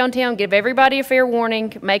this in downtown, give everybody a fair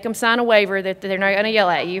warning, make them sign a waiver that they're not going to yell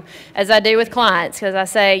at you, as I do with clients, because I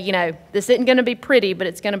say, you know, this isn't going to be pretty, but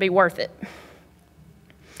it's going to be worth it.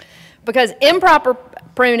 Because improper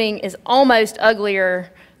pruning is almost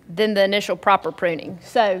uglier than the initial proper pruning.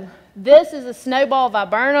 So this is a snowball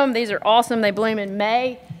viburnum. These are awesome. They bloom in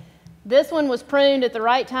May. This one was pruned at the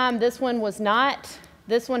right time. This one was not.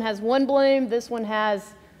 This one has 1 bloom. This one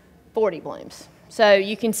has 40 blooms. So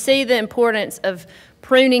you can see the importance of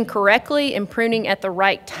pruning correctly and pruning at the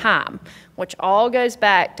right time, which all goes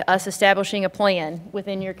back to us establishing a plan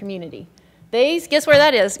within your community. These, guess where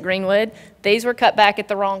that is, Greenwood? These were cut back at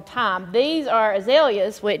the wrong time. These are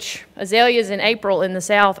azaleas, which azaleas in April in the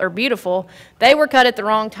South are beautiful. They were cut at the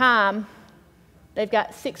wrong time. They've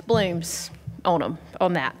got 6 blooms on them,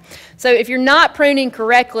 on that. So if you're not pruning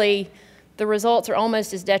correctly, the results are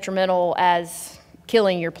almost as detrimental as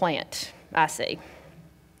killing your plant, I see.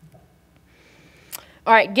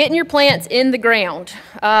 All right, getting your plants in the ground.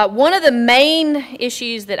 One of the main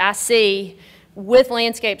issues that I see with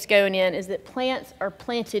landscapes going in is that plants are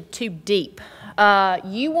planted too deep.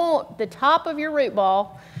 You want the top of your root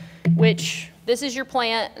ball, which this is your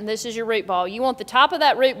plant and this is your root ball. You want the top of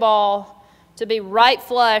that root ball to be right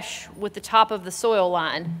flush with the top of the soil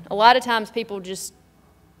line. A lot of times people just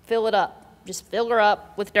fill it up just fill her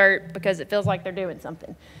up with dirt because it feels like they're doing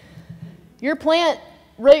something. Your plant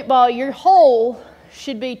root ball, your hole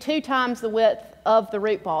should be 2 times the width of the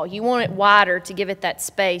root ball. You want it wider to give it that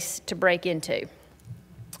space to break into.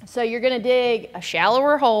 So you're going to dig a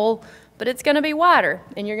shallower hole, but it's going to be wider,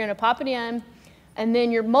 and you're going to pop it in, and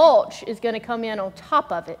then your mulch is going to come in on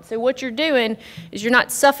top of it. So what you're doing is you're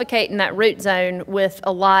not suffocating that root zone with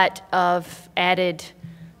a lot of added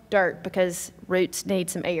dirt because roots need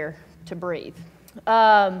some air to breathe.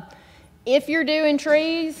 If you're doing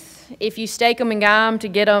trees, if you stake them and guy them to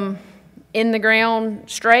get them in the ground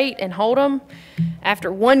straight and hold them,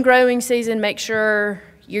 after 1 growing season, make sure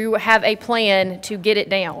you have a plan to get it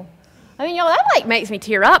down. I mean, y'all, that like makes me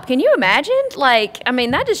tear up. Can you imagine? Like, I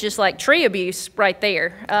mean, that is just like tree abuse right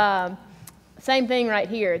there. Same thing right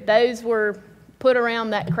here. Those were put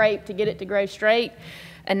around that crepe to get it to grow straight,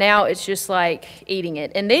 and now it's just like eating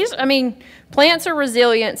it. And these, I mean, plants are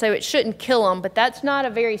resilient, so it shouldn't kill them, but that's not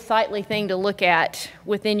a very sightly thing to look at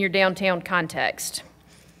within your downtown context.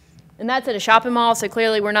 And that's at a shopping mall, so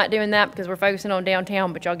clearly we're not doing that because we're focusing on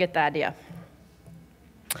downtown, but y'all get the idea.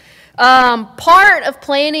 Part of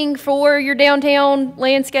planning for your downtown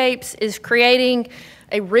landscapes is creating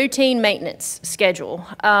a routine maintenance schedule.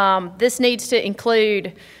 This needs to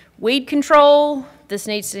include weed control, this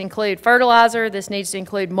needs to include fertilizer, this needs to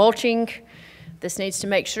include mulching, this needs to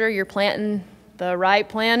make sure you're planting the right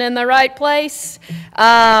plant in the right place,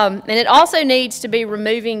 and it also needs to be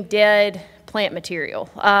removing dead plant material.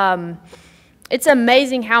 It's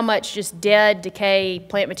amazing how much just dead, decay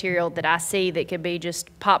plant material that I see that could be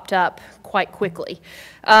just popped up quite quickly.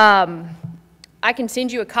 I can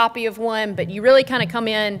send you a copy of one, but you really kind of come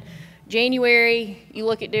in January, you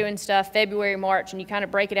look at doing stuff, February, March, and you kind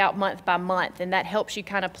of break it out month by month, and that helps you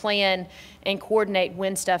kind of plan and coordinate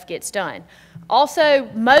when stuff gets done. Also,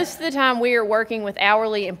 most of the time we are working with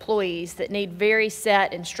hourly employees that need very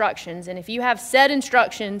set instructions, and if you have set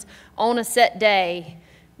instructions on a set day,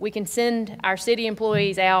 we can send our city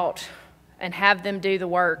employees out and have them do the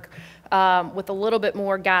work with a little bit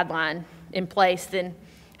more guideline in place than,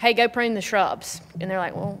 hey, go prune the shrubs. And they're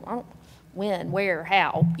like, well, I don't, when, where,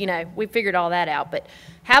 how? You know, we figured all that out. But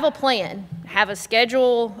have a plan, have a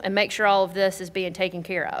schedule, and make sure all of this is being taken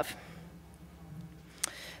care of.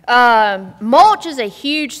 Mulch is a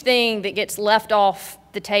huge thing that gets left off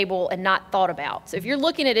the table and not thought about. So if you're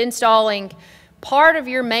looking at installing, part of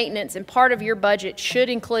your maintenance and part of your budget should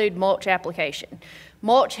include mulch application.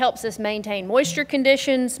 Mulch helps us maintain moisture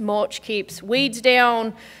conditions. Mulch keeps weeds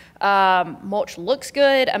down. Mulch looks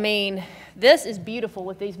good. I mean, this is beautiful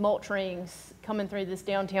with these mulch rings coming through this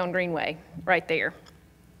downtown greenway right there.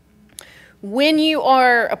 When you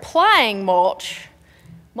are applying mulch,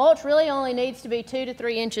 mulch really only needs to be 2 to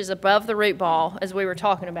 3 inches above the root ball, as we were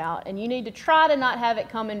talking about, and you need to try to not have it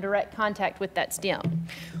come in direct contact with that stem.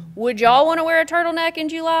 Would y'all want to wear a turtleneck in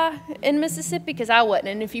July in Mississippi? Because I wouldn't.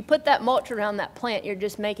 And if you put that mulch around that plant, you're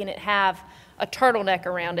just making it have a turtleneck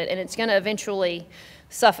around it, and it's going to eventually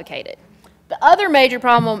suffocate it. The other major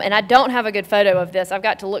problem, and I don't have a good photo of this, I've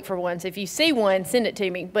got to look for one, so if you see one, send it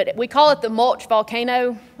to me, but we call it the mulch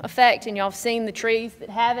volcano effect, and y'all have seen the trees that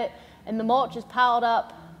have it, and the mulch is piled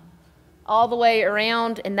up all the way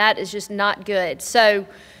around, and that is just not good. So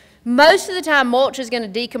most of the time, mulch is going to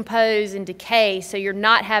decompose and decay, so you're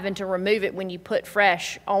not having to remove it when you put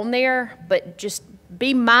fresh on there, but just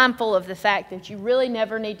be mindful of the fact that you really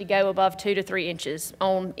never need to go above 2 to 3 inches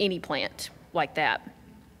on any plant like that.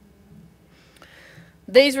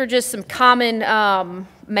 These were just some common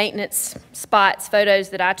maintenance spots, photos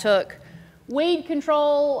that I took. Weed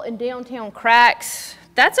control and downtown cracks.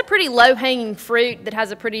 That's a pretty low-hanging fruit that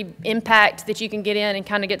has a pretty impact that you can get in and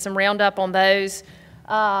kind of get some Roundup on those.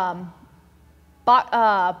 Those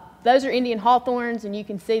are Indian hawthorns, and you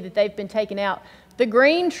can see that they've been taken out. The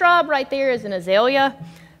green shrub right there is an azalea.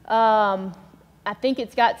 I think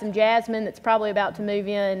it's got some jasmine that's probably about to move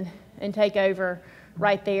in and take over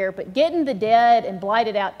right there. But getting the dead and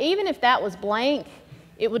blighted out, even if that was blank,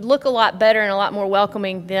 it would look a lot better and a lot more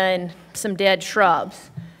welcoming than some dead shrubs.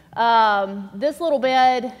 This little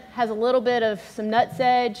bed has a little bit of some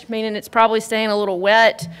nutsedge, meaning it's probably staying a little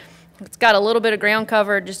wet. It's got a little bit of ground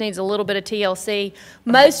cover, it just needs a little bit of TLC,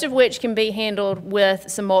 most of which can be handled with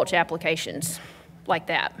some mulch applications like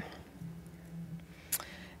that.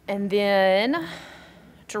 And then,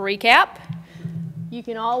 to recap, you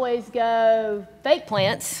can always go fake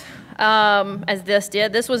plants, as this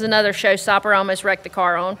did. This was another showstopper I almost wrecked the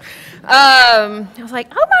car on. I was like,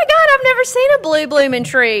 oh my God, I've never seen a blue blooming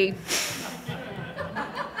tree.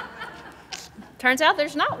 Turns out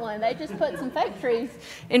there's not one. They just put some fake trees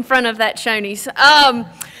in front of that Shoney's.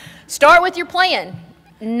 Start with your plan.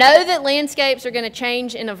 Know that landscapes are going to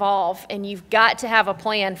change and evolve, and you've got to have a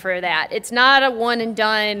plan for that. It's not a one and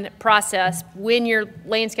done process when you're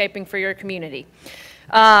landscaping for your community.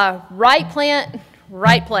 Right plant,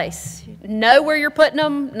 right place. Know where you're putting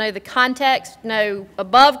them, know the context, know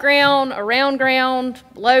above ground, around ground,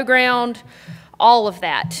 below ground, all of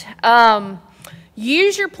that.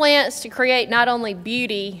 Use your plants to create not only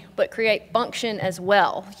beauty, but create function as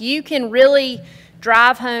well. You can really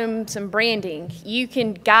drive home some branding. You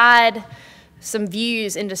can guide some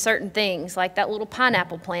views into certain things, like that little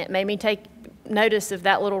pineapple plant made me take notice of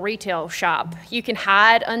that little retail shop. You can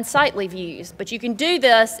hide unsightly views, but you can do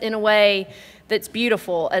this in a way that's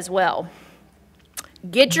beautiful as well.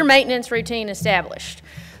 Get your maintenance routine established.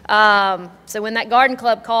 So when that garden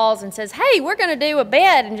club calls and says, hey, we're going to do a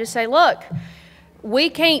bed, and just say, look,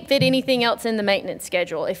 we can't fit anything else in the maintenance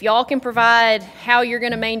schedule. If y'all can provide how you're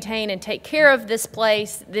going to maintain and take care of this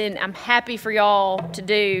place, then I'm happy for y'all to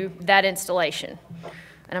do that installation.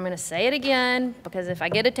 And I'm going to say it again, because if I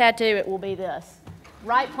get a tattoo, it will be this.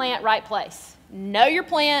 Right plant, right place. Know your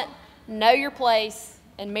plant, know your place,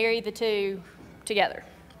 and marry the two together.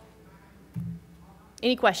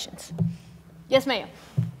 Any questions? Yes, ma'am.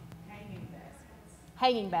 Hanging baskets.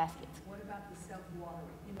 Hanging baskets. What about the self-watering?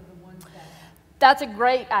 You know, the ones that... That's a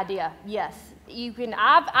great idea, yes. You can,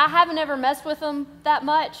 I haven't ever messed with them that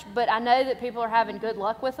much, but I know that people are having good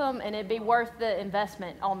luck with them, and it'd be worth the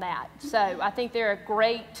investment on that. So I think they're a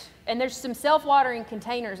great, and there's some self-watering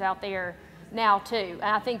containers out there now too, and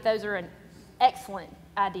I think those are an excellent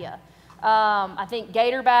idea. I think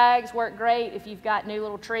gator bags work great if you've got new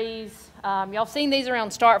little trees. Y'all seen these around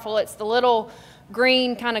Starkville. It's the little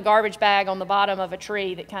green kind of garbage bag on the bottom of a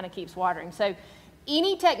tree that kind of keeps watering. So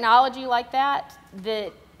any technology like that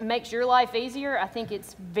that makes your life easier, I think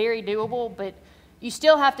it's very doable, but you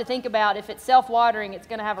still have to think about if it's self-watering, it's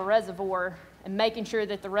going to have a reservoir, and making sure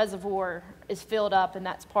that the reservoir is filled up, and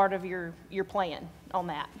that's part of your plan on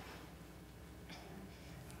that.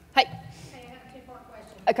 Hey. Okay, I have a two-part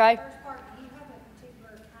question. Okay. First part, do you have a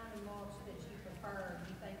particular kind of mulch that you prefer,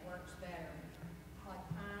 you think works better? Like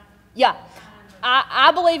pine? Yeah,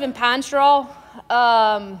 I believe in pine straw.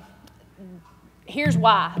 Here's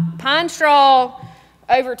why. Pine straw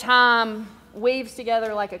over time weaves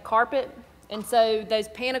together like a carpet, and so those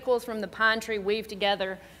panicles from the pine tree weave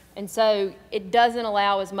together, and so it doesn't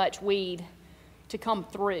allow as much weed to come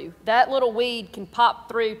through. That little weed can pop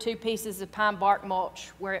through 2 pieces of pine bark mulch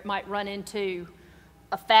where it might run into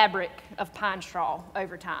a fabric of pine straw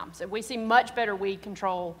over time. So we see much better weed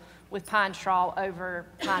control with pine straw over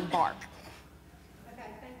pine bark.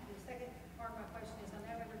 Okay, thank you. The second part of my question is, I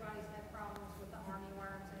know everybody's had problems with the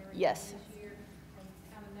armyworms and everything Yes. this year, and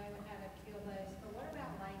kind of know how to kill those, but what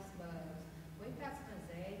about lace bugs? We've got some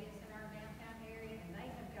azaleas in our downtown area, and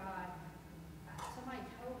they have got, somebody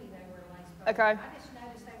told me they were lace bugs. Okay. I just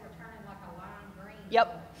noticed they were turning like a lime green.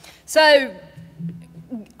 Yep. So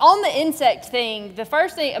on the insect thing, the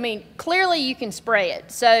first thing, I mean, clearly you can spray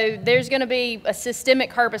it. So there's going to be a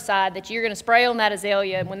systemic herbicide that you're going to spray on that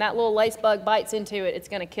azalea, and when that little lace bug bites into it, it's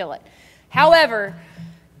going to kill it. However,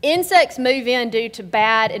 insects move in due to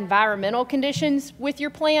bad environmental conditions with your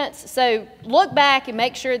plants. So look back and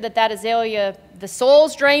make sure that that azalea, the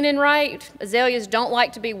soil's draining right. Azaleas don't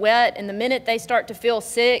like to be wet, and the minute they start to feel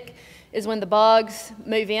sick is when the bugs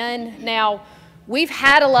move in. Now, we've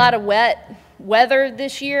had a lot of wet weather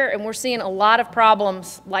this year, and we're seeing a lot of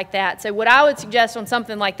problems like that. So what I would suggest on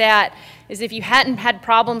something like that is, if you hadn't had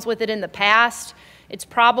problems with it in the past, it's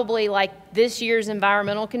probably like this year's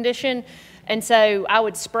environmental condition. And so I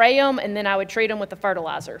would spray them, and then I would treat them with the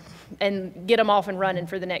fertilizer and get them off and running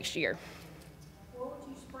for the next year. What would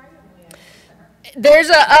you spray them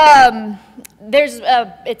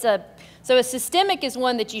with? So a systemic is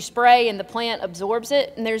one that you spray and the plant absorbs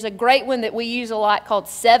it, and there's a great one that we use a lot called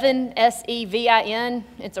Sevin, S-E-V-I-N.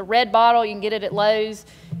 It's a red bottle. You can get it at Lowe's.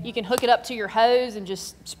 You can hook it up to your hose and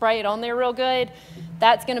just spray it on there real good.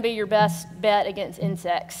 That's going to be your best bet against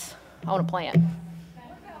insects on a plant.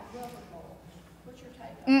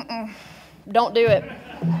 Don't do it.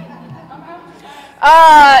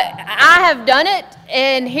 I have done it,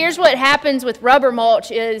 and here's what happens with rubber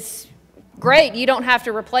mulch is, great, you don't have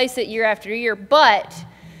to replace it year after year, but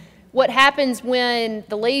what happens when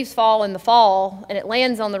the leaves fall in the fall and it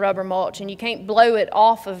lands on the rubber mulch and you can't blow it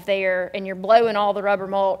off of there, and you're blowing all the rubber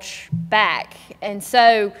mulch back. And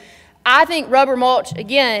so I think rubber mulch,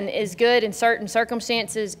 again, is good in certain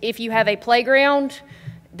circumstances if you have a playground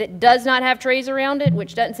that does not have trees around it,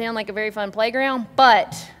 which doesn't sound like a very fun playground.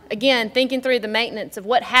 But again, thinking through the maintenance of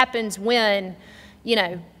what happens when, you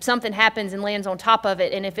know, something happens and lands on top of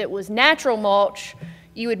it. And if it was natural mulch,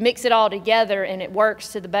 you would mix it all together and it works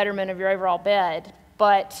to the betterment of your overall bed.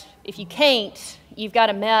 But if you can't, you've got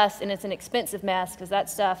a mess, and it's an expensive mess because that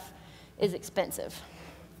stuff is expensive.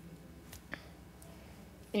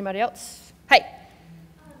 Anybody else? Hey.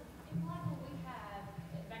 In Blackville, we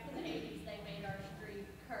have, back in the 80s, they made our street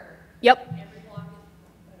curb. Yep. Every block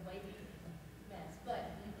is a wavy mess.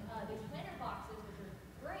 But these planter boxes, which are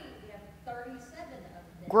great, we have 37 of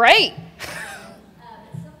them. Great. But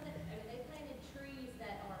some of them, I mean, they planted trees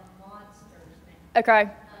that are monsters now. Okay.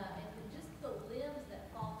 And just the limbs that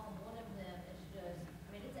fall from one of them is just,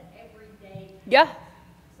 I mean, it's an everyday. Yeah.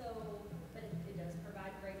 So, but it does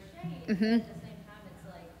provide great shade. Mhm. But at the same time, it's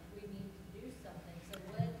like, we need to do something. So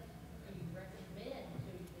what do you recommend? Do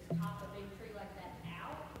we just top a big tree like that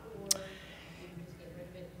out, or do we just get rid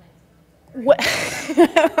of it and plant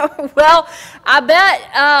something else? Well, I bet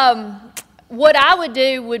what I would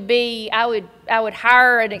do would be I would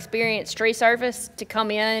hire an experienced tree service to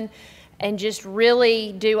come in and just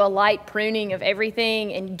really do a light pruning of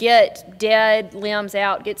everything and get dead limbs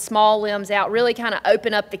out, get small limbs out, really kind of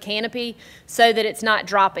open up the canopy so that it's not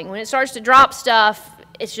dropping. When it starts to drop stuff,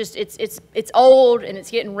 it's just, it's old and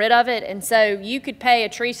it's getting rid of it. And so you could pay a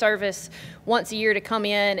tree service once a year to come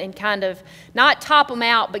in and kind of not top them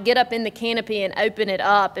out, but get up in the canopy and open it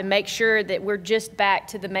up and make sure that we're just back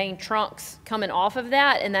to the main trunks coming off of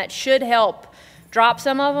that. And that should help drop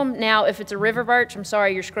some of them. Now, if it's a river birch, I'm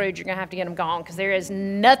sorry, you're screwed. You're going to have to get them gone because there is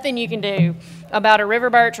nothing you can do about a river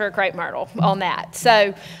birch or a crepe myrtle on that.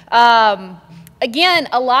 So, again,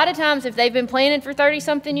 a lot of times if they've been planted for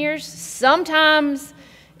 30-something years, sometimes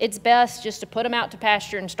it's best just to put them out to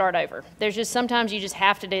pasture and start over. There's just sometimes you just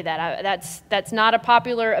have to do that. That's not a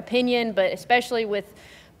popular opinion, but especially with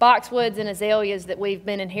boxwoods and azaleas that we've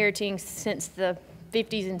been inheriting since the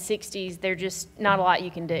 50s and 60s, there's just not a lot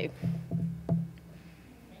you can do.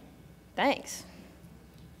 Thanks.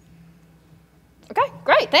 Okay,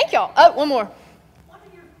 great. Thank y'all. Oh, one more. What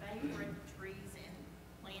are your favorite trees and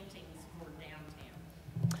plantings for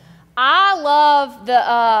downtown? I love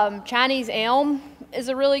the Chinese elm is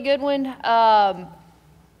a really good one. A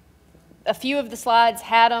few of the slides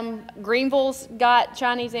had them. Greenville's got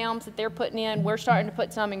Chinese elms that they're putting in. We're starting to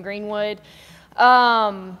put some in Greenwood.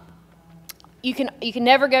 You can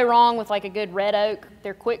never go wrong with like a good red oak.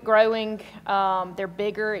 They're quick growing, they're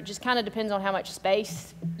bigger. It just kind of depends on how much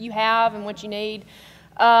space you have and what you need.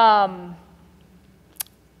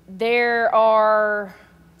 There are,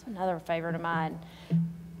 what's another favorite of mine?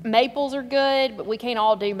 Maples are good, but we can't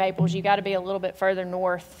all do maples. You got to be a little bit further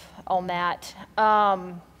north on that.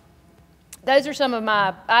 Those are some of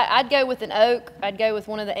my, I'd go with an oak. I'd go with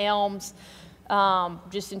one of the elms,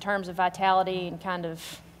 just in terms of vitality and kind of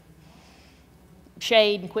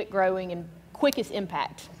shade and quick growing and quickest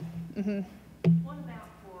impact. Mm-hmm. What about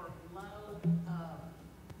for low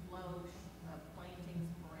plantings,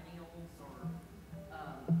 perennials, or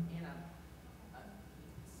in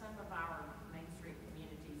some of our Main Street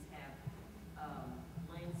communities have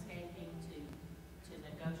landscaping to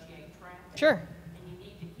negotiate traffic. Sure. And you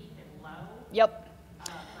need to keep it low. Yep.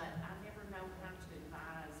 But I never know how to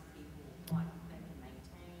advise people what they can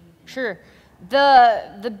maintain. Sure.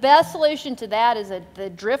 The best solution to that is the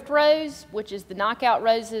drift rose, which is the knockout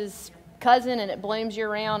rose's cousin, and it blooms year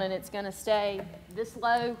round and it's going to stay this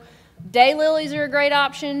low. Daylilies are a great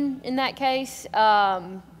option in that case.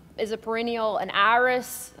 Is a perennial, an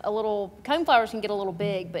iris, a little, coneflowers can get a little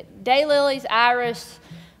big, but daylilies, iris,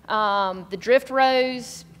 the drift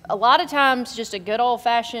rose, a lot of times just a good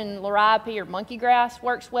old-fashioned liriope or monkey grass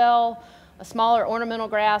works well. A smaller ornamental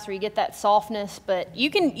grass where you get that softness, but you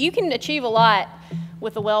can achieve a lot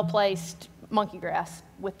with a well-placed monkey grass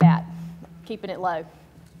with that, keeping it low.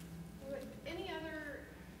 Any other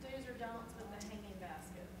do's or don'ts with the hanging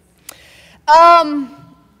baskets?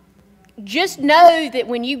 Just know that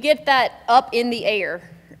when you get that up in the air,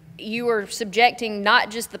 you are subjecting not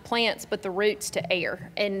just the plants but the roots to air,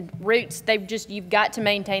 and roots, you've got to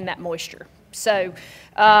maintain that moisture. So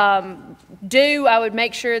I would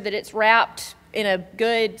make sure that it's wrapped in a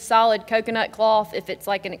good solid coconut cloth if it's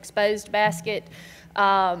like an exposed basket.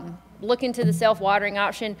 Look into the self-watering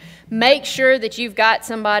option. Make sure that you've got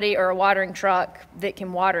somebody or a watering truck that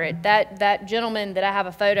can water it. That gentleman that I have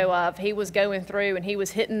a photo of, he was going through and he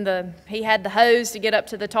was he had the hose to get up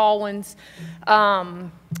to the tall ones.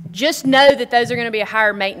 Just know that those are going to be a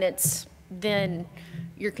higher maintenance than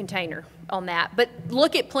your container on that. But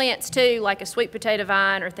look at plants too, like a sweet potato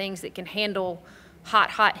vine or things that can handle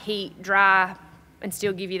hot heat, dry, and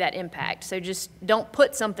still give you that impact. So just don't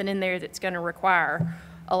put something in there that's going to require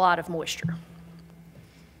a lot of moisture.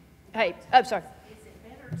 Hey, oh, sorry. Is it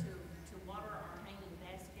better to water our hanging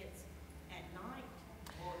baskets at night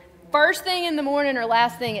First thing in the morning or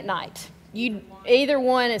last thing at night. Either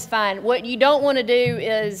one is fine. What you don't want to do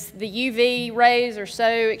is the UV rays are so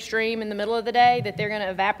extreme in the middle of the day that they're going to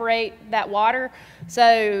evaporate that water.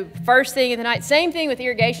 So first thing in the night. Same thing with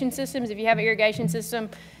irrigation systems. If you have an irrigation system,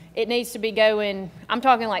 it needs to be going, I'm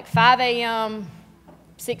talking like 5 a.m.,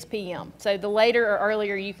 6 p.m. So the later or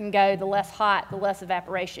earlier you can go, the less hot, the less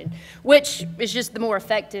evaporation, which is just the more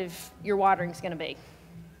effective your watering is going to be.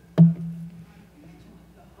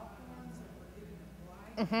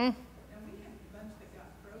 Mm-hmm.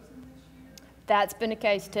 That's been the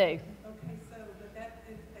case too. Okay, so, but they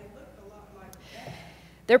looked a lot like that.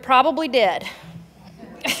 They're probably dead.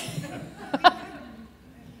 Pruned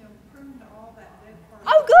all that dead part.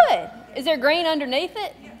 Oh, good. Is there green underneath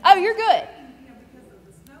it? Oh, you're good. Because of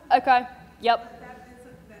the snow. Okay. Yep. But that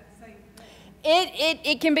isn't that same thing.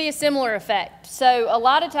 It can be a similar effect. So a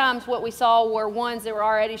lot of times what we saw were ones that were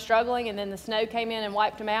already struggling and then the snow came in and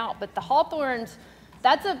wiped them out. But the hawthorns,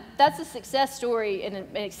 that's a success story and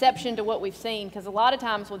an exception to what we've seen, because a lot of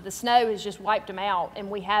times with the snow has just wiped them out and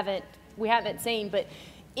we haven't seen. But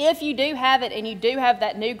if you do have it and you do have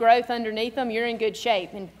that new growth underneath them, you're in good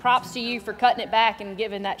shape. And props to you for cutting it back and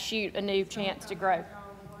giving that shoot a new chance to grow.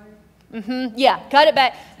 Mm-hmm. Yeah, cut it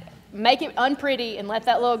back, make it unpretty, and let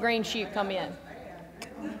that little green shoot come in.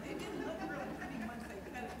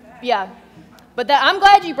 Yeah, but I'm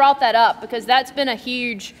glad you brought that up, because that's been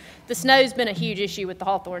the snow's been a huge issue with the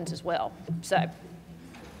hawthorns as well. So. Last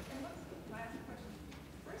question.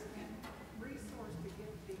 Where's the resource to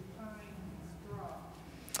get the pine straw?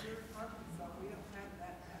 Here in Arkansas, we don't have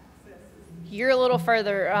that access. You're a little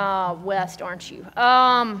further west, aren't you?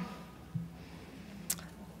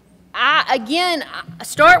 Again,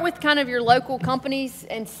 start with kind of your local companies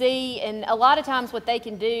and see, and a lot of times what they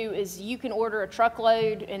can do is you can order a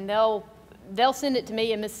truckload and they'll send it to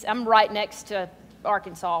me, and I'm right next to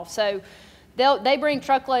Arkansas, so they bring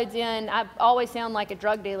truckloads in. I always sound like a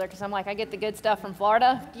drug dealer because I'm like, I get the good stuff from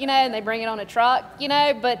Florida, and they bring it on a truck,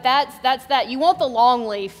 but that's that. You want the long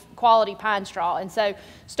leaf quality pine straw, and so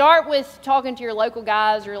start with talking to your local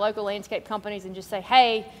guys or your local landscape companies and just say,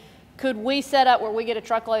 hey, could we set up where we get a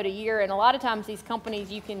truckload a year? And a lot of times these companies,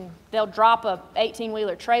 they'll drop a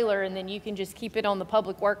 18-wheeler trailer and then you can just keep it on the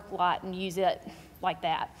public work lot and use it like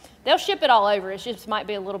that. They'll ship it all over. It just might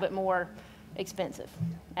be a little bit more expensive,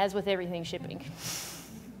 as with everything shipping.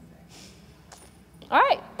 All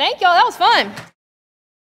right, thank y'all. That was fun.